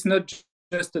is not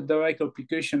just a direct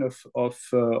application of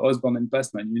Osborne and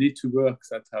Passman. You need to work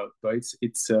that out, but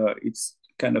it's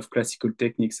kind of classical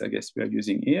techniques, I guess, we are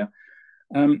using here.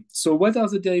 So what are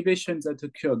the derivations that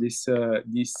occur this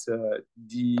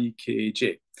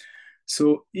dkj?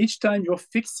 So each time you're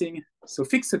fixing, so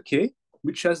fix a k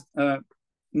which has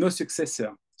no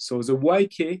successor. So the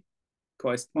yk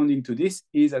corresponding to this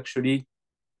is actually,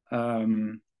 or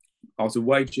the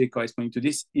yj corresponding to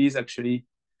this is actually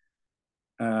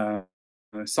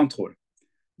central.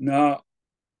 Now,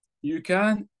 you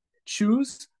can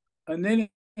choose an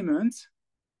element,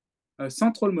 a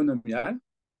central monomial.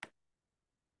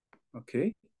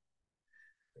 Okay.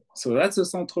 So that's a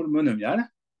central monomial.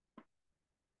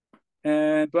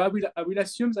 But I will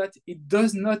assume that it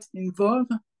does not involve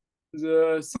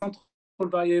the central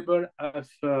variable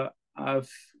I've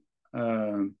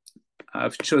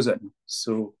chosen.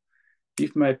 So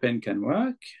if my pen can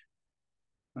work,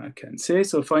 I can say,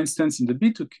 so for instance, in the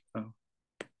B2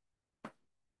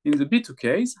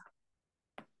 case,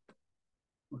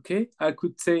 okay, I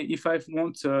could say if I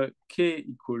want k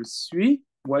equals 3,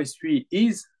 y3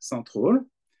 is central,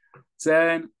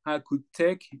 then I could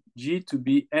take G to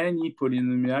be any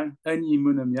polynomial, any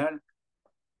monomial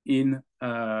in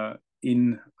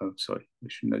oh, sorry, we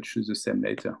should not choose the same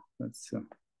letter. That's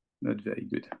not very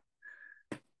good.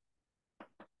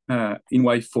 In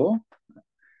Y4,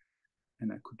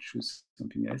 and I could choose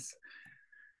something else.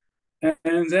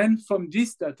 And then from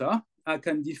this data, I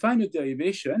can define a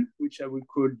derivation, which I will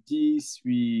call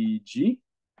D3G.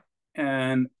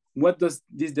 And what does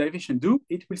this derivation do?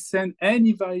 It will send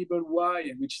any variable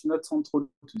y which is not central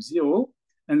to 0,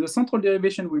 and the central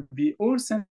derivation will be all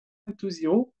sent to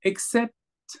 0 except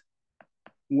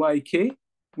yk,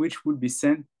 which will be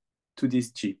sent to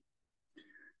this g.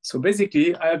 So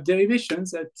basically, I have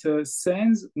derivations that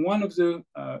sends one of the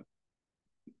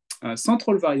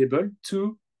central variable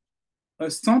to a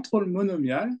central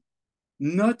monomial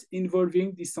not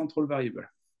involving this central variable.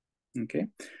 Okay,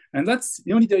 and that's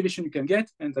the only derivation you can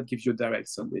get, and that gives you a direct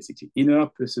sum, basically inner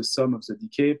plus the sum of the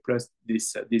decay plus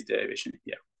this derivation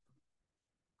here.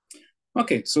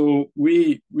 Okay, so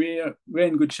we're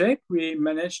in good shape. We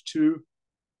managed to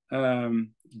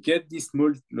get this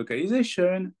mode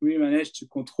localization. We managed to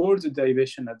control the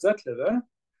derivation at that level,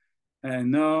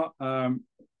 and now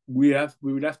we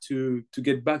will have to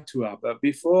get back to R. But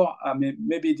before, I mean,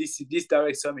 maybe this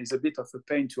direct sum is a bit of a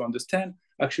pain to understand.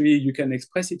 Actually, you can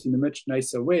express it in a much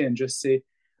nicer way and just say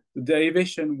the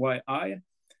derivation yi,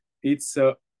 it's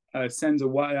sends a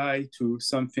yi to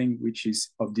something which is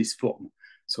of this form.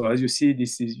 So as you see,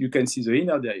 you can see the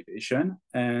inner derivation,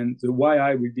 and the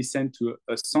yi will be sent to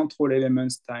a central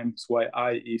element times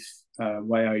yi if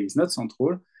yi is not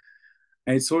central.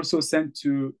 And it's also sent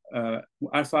to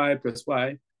alpha I plus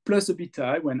y plus a beta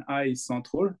I when I is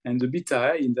central. And the beta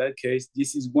I, in that case,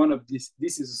 this is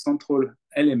this is a central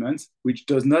element which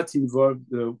does not involve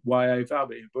the yi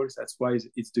variables. That's why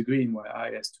its degree in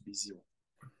yi has to be 0.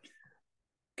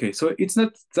 Okay, so it's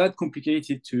not that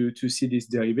complicated to see these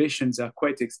derivations. They are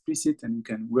quite explicit and you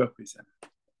can work with them.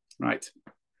 Right.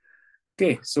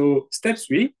 Okay, so step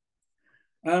 3.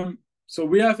 So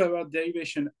we have our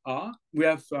derivation R, we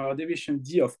have our derivation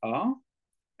D of R,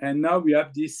 and now we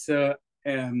have this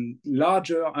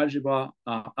larger algebra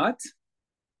R hat.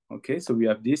 Okay, so we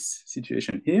have this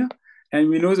situation here, and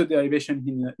we know the derivation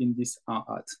in this R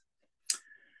hat.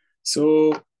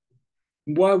 So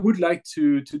what I would like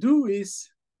to do is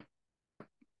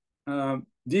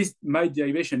my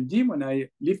derivation D, when I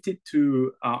lift it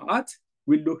to R hat,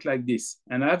 will look like this.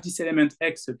 And I have this element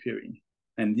X appearing.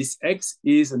 And this X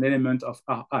is an element of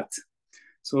R hat.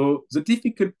 So the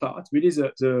difficult part, really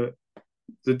the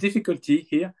difficulty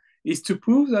here, is to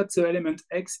prove that the element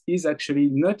X is actually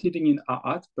not living in R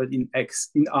hat, but in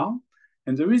R.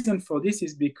 And the reason for this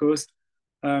is because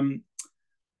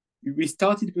we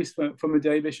started from a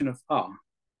derivation of R.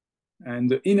 And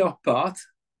the inner part,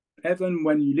 even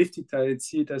when you lift it and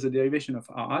see it as a derivation of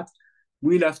R hat,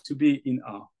 will have to be in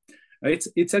R.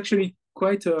 It's actually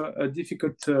quite a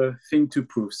difficult thing to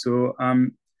prove. So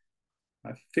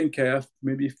I think I have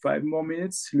maybe 5 more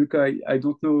minutes. Look, I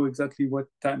don't know exactly what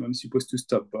time I'm supposed to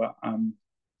stop, but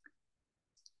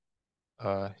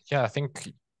yeah, I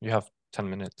think you have 10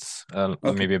 minutes,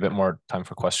 okay. Maybe a bit more time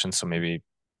for questions, so maybe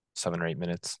 7 or 8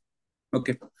 minutes.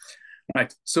 Okay,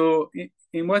 right. So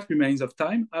in what remains of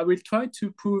time, I will try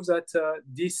to prove that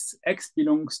this X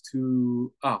belongs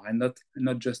to R and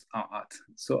not just R hat.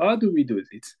 So how do we do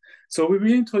it? So we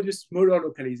will introduce molar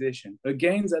localization,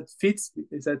 again, that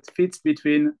fits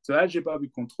between the algebra we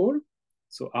control,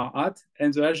 so R hat,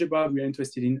 and the algebra we are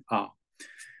interested in, R.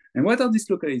 And what are these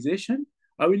localization?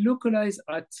 I will localize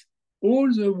at all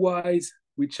the y's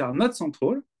which are not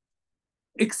central,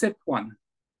 except one.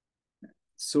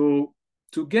 So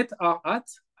to get R hat,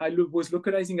 I was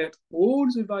localizing at all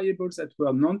the variables that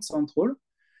were non-central.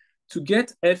 To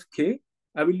get Fk,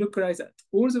 I will localize at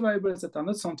all the variables that are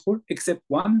not central, except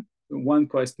one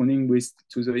corresponding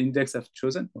to the index I've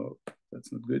chosen. Oh,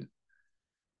 that's not good.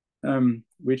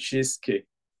 Which is K.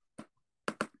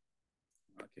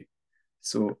 Okay.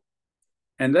 So,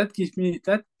 and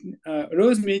that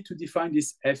allows me to define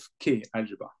this Fk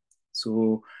algebra.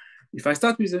 So if I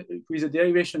start with a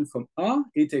derivation from R,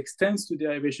 it extends to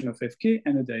derivation of Fk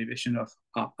and a derivation of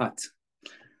R hat.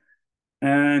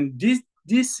 And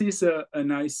this is a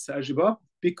nice algebra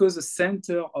because the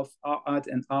center of R hat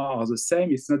and R are the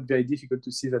same. It's not very difficult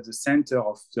to see that the center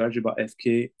of the algebra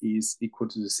Fk is equal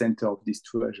to the center of these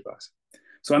two algebras.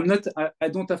 So I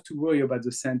don't have to worry about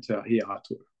the center here at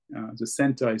all. The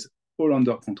center is all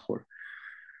under control.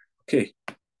 Okay,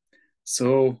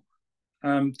 so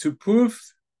to prove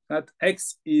that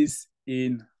X is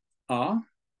in R,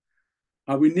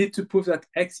 I will need to prove that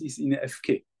X is in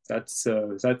Fk. That's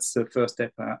the first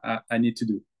step I need to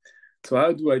do. So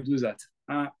how do I do that?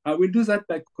 I will do that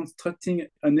by constructing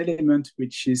an element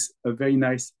which is a very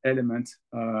nice element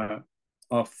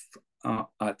of R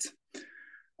hat.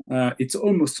 It's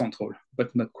almost central,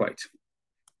 but not quite.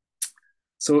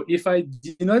 So if I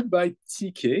denote by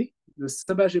Tk, the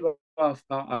subalgebra of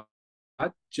R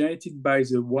hat generated by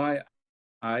the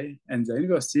yi and the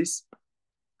inverses,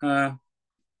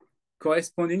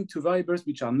 corresponding to variables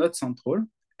which are not central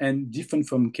and different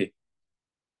from K.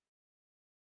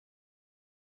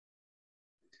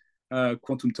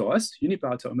 Quantum torus,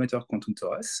 uniparameter quantum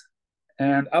torus.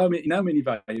 And in how many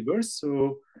variables?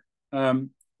 So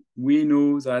we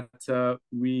know that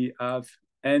we have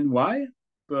ny,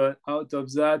 but out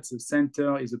of that, the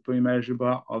center is a polynomial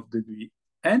algebra of degree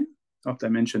n, of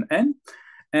dimension n.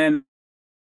 And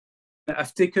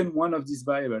I've taken one of these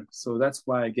variables. So that's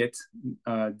why I get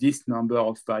this number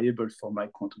of variables for my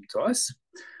quantum torus.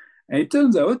 And it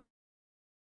turns out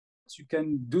you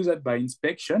can do that by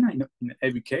inspection in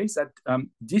every case, that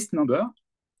this number,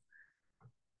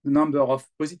 the number of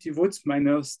positive roots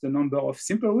minus the number of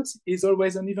simple roots, is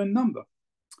always an even number.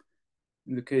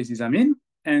 In the cases I'm in.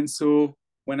 And so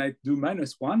when I do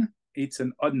 -1, it's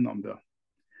an odd number.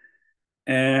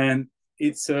 And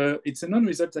it's a known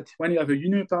result that when you have a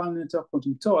uniparameter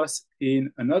quantum torus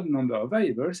in an odd number of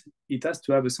variables, it has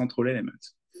to have a central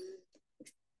element.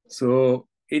 So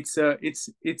it's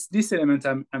this element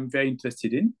I'm very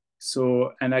interested in.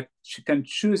 So, and I can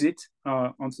choose it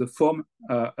on the form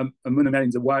a monomial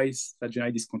in the Y's that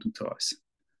generate this quantum torus.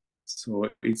 So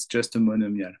it's just a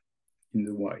monomial in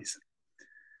the Y's.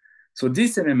 So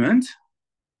this element,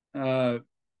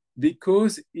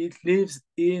 because it lives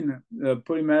in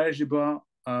polynomial algebra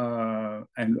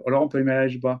and Laurent polynomial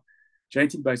algebra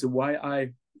generated by the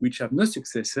Yi which have no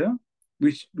successor,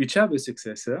 which have a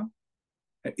successor,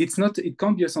 it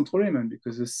can't be a central element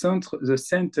because the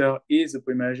center is a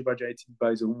polynomial algebra generated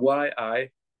by the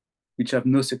Yi which have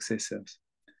no successors.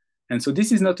 And so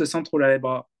this is not a central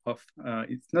algebra of,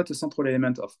 it's not a central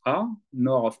element of R,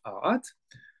 nor of R hat.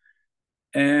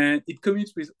 And it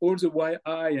commutes with all the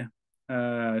Yi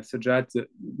such that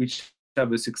which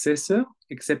have a successor,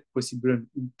 except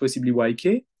possibly Yk.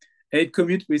 And it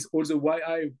commutes with all the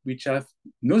Yi which have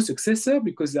no successor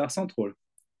because they are central.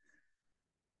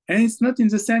 And it's not in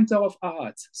the center of R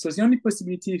hat. So the only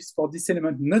possibility is for this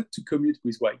element not to commute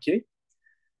with Yk.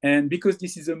 And because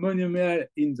this is a monomial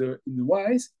in the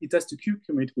Y's, it has to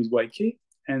commute with Yk.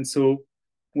 And so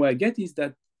what I get is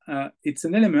that it's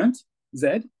an element,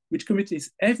 Z, which commutes with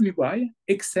every Y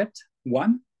except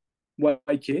one,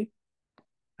 Yk.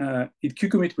 It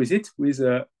commutes with it with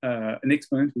an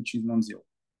exponent which is non-zero.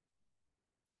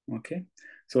 Okay.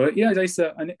 So here there is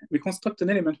we construct an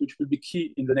element which will be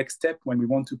key in the next step when we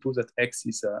want to prove that X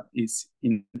is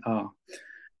in R.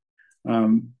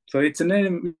 So it's an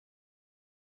element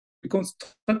we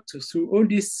construct through all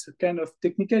these kind of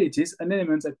technicalities an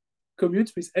element that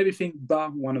commutes with everything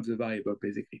bar one of the variables,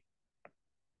 basically.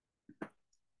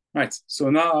 Right. So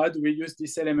now how do we use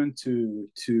this element to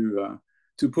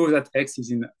prove that X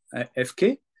is in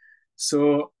Fk?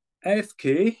 So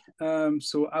Fk,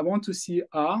 so I want to see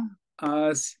R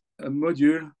as a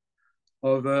module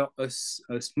over a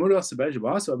smaller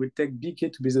subalgebra. So I will take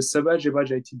Bk to be the subalgebra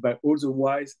generated by all the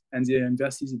Y's and their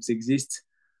inverses if they exist,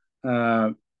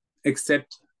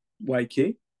 except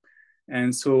Yk.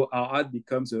 And so R hat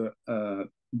becomes a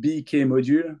Bk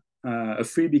module, a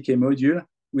free Bk module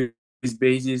with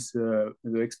basis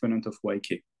the exponent of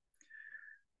Yk.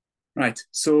 Right,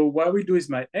 so what I will do is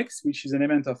my X, which is an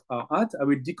element of R hat, I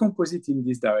will decompose it in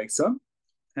this direct sum.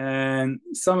 And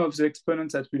some of the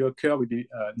exponents that will occur will be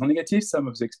non-negative, some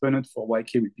of the exponents for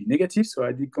Yk will be negative. So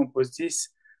I decompose this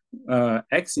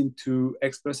X into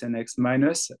X plus and X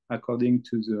minus according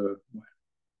to the,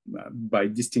 by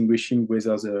distinguishing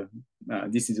whether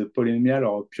this is a polynomial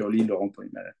or purely Laurent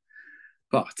polynomial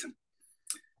part.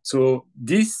 So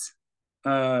this,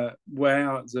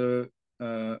 where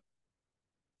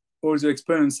all the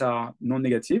exponents are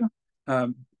non-negative,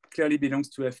 clearly belongs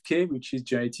to Fk, which is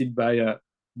generated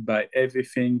by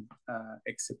everything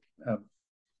except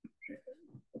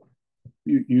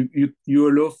you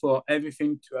allow for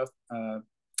everything to have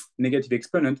negative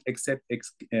exponent except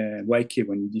Yk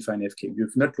when you define Fk. You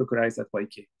have not localized that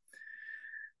Yk.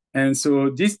 And so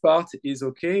this part is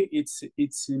okay, it's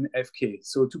in Fk.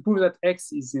 So to prove that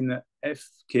X is in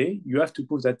Fk, you have to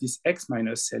prove that this X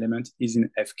minus element is in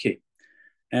Fk.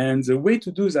 And the way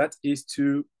to do that is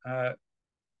to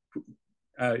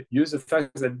use the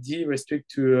fact that D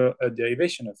restricts to a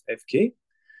derivation of Fk.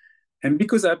 And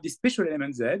because I have this special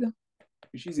element Z,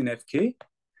 which is in Fk,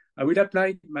 I will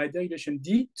apply my derivation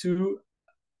D to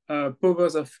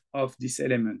powers of this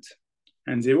element.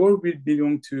 And they all will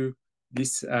belong to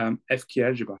this Fk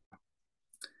algebra.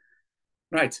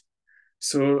 Right.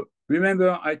 So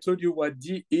remember, I told you what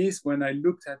D is when I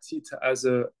looked at it as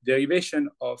a derivation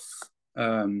of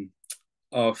R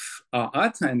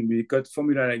hat, and we got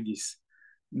formula like this.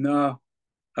 Now,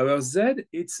 our Z,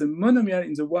 it's a monomial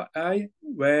in the Y,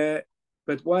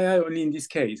 but Yi only in this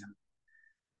case.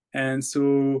 And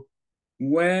so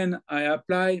when I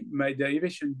apply my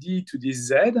derivation d to this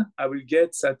z, I will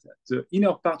get that the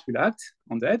inner part will act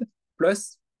on z,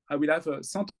 plus I will have a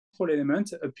central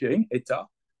element appearing, eta,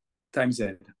 times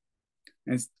z.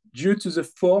 And due to the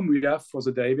form we have for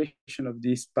the derivation of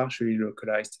this partially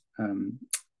localized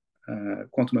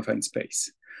quantum affine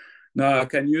space. Now I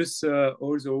can use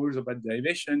all the rules about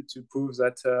derivation to prove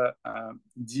that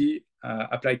d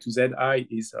applied to zi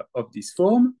is of this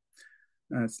form.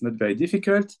 It's not very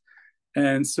difficult.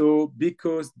 And so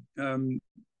because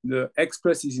the x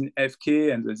plus is in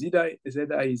fk and the zi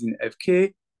is in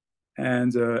fk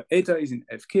and the eta is in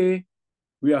fk,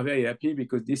 we are very happy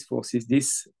because this forces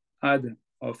this add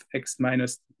of x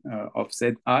minus of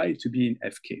zi to be in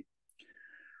fk.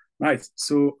 Right,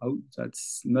 so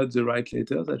that's not the right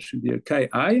letter. That should be a chi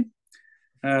I,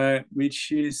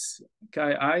 which is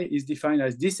chi I is defined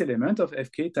as this element of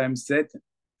fk times z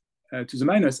to the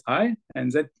minus I,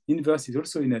 and that inverse is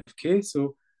also in fk,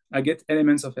 so I get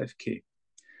elements of fk.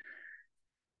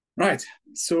 Right,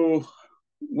 so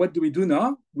what do we do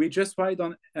now? We just write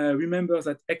on, remember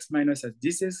that x minus has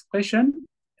this expression,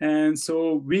 and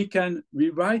so we can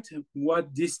rewrite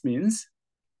what this means.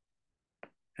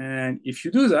 And if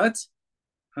you do that,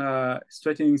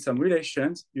 straightening some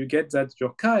relations, you get that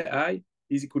your chi I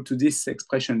is equal to this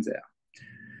expression there.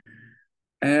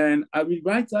 And I will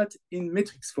write that in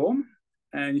matrix form.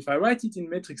 And if I write it in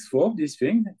matrix form, this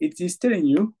thing, it is telling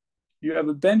you, you have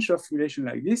a bunch of relations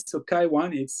like this. So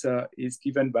chi1 is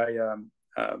given by,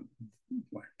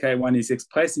 chi1 is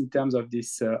expressed in terms of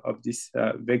this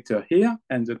vector here,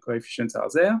 and the coefficients are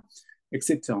there,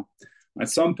 etc. At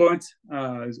some point,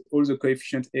 all the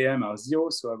coefficients am are 0,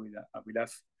 so I will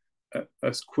have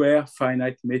a square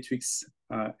finite matrix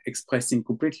expressing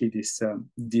completely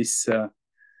these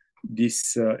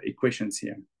equations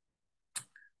here.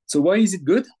 So why is it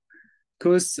good?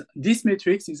 Because this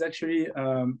matrix is actually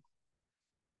van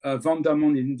der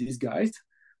Waals in disguise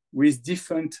with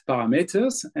different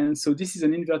parameters. And so this is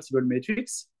an invertible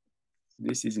matrix.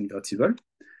 This is invertible.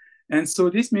 And so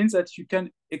this means that you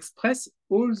can express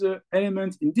all the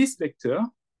elements in this vector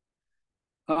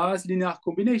as linear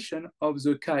combination of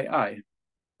the chi I.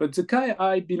 But the chi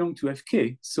I belong to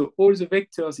fk, so all the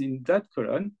vectors in that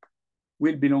column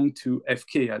will belong to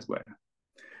fk as well.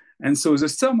 And so the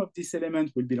sum of this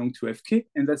element will belong to fk,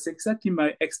 and that's exactly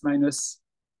my x minus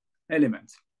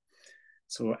element.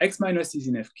 So x minus is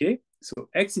in fk, so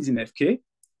x is in fk,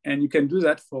 and you can do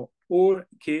that for all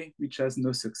k which has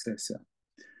no successor.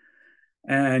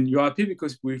 And you're happy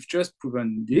because we've just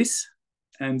proven this,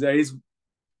 and there is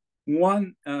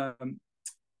one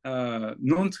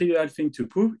non-trivial thing to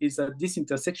prove is that this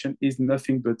intersection is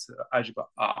nothing but algebra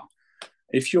R.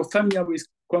 If you're familiar with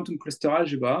quantum cluster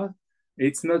algebra,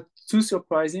 it's not too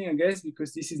surprising, I guess,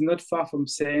 because this is not far from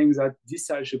saying that this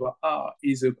algebra R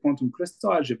is a quantum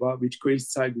cluster algebra which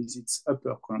coincides with its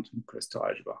upper quantum cluster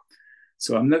algebra.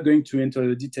 So I'm not going to enter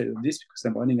the detail of this because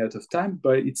I'm running out of time,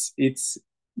 but it's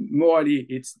morally,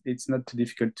 it's not too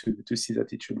difficult to see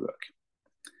that it should work.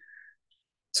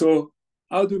 So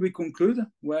how do we conclude?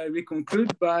 Well, we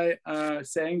conclude by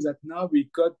saying that now we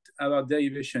got our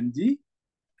derivation D,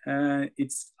 and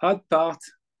its hard part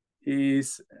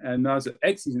is now the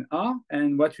x is in R,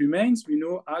 and what remains, we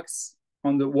know acts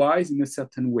on the y's in a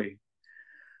certain way.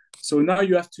 So now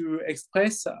you have to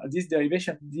express this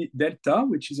derivation delta,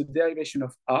 which is a derivation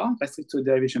of R, restricted to a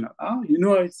derivation of R. You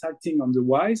know how it's acting on the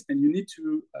y's, and you need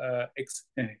to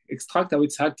extract how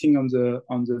it's acting on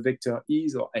the vector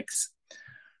e's or x.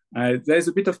 There's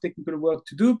a bit of technical work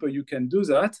to do, but you can do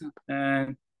that.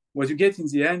 And what you get in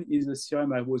the end is the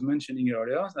theorem I was mentioning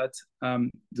earlier, that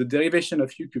the derivation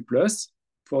of UQ plus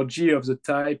for G of the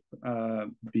type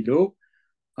below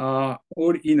are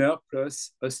all inner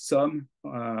plus a sum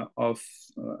of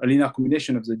a linear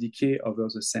combination of the decay over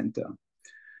the center.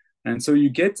 And so you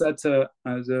get that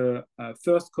the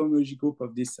first cohomology group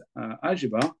of this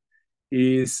algebra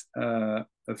is a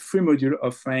free module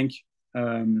of rank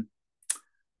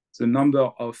the number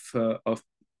of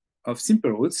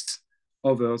simple roots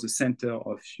over the center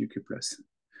of UQ plus.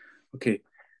 Okay,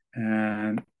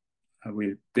 and I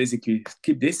will basically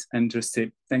skip this and just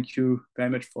say thank you very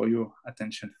much for your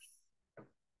attention.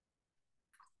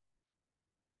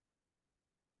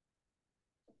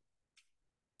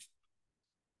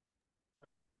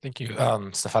 Thank you,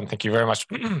 Stéphane. Thank you very much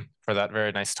for that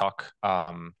very nice talk.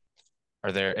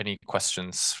 Are there any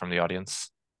questions from the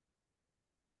audience?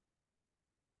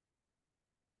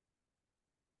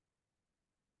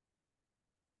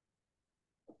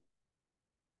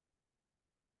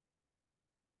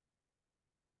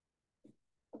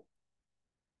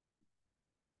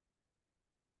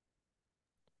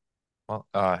 Well,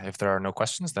 if there are no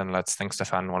questions, then let's thank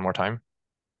Stéphane one more time.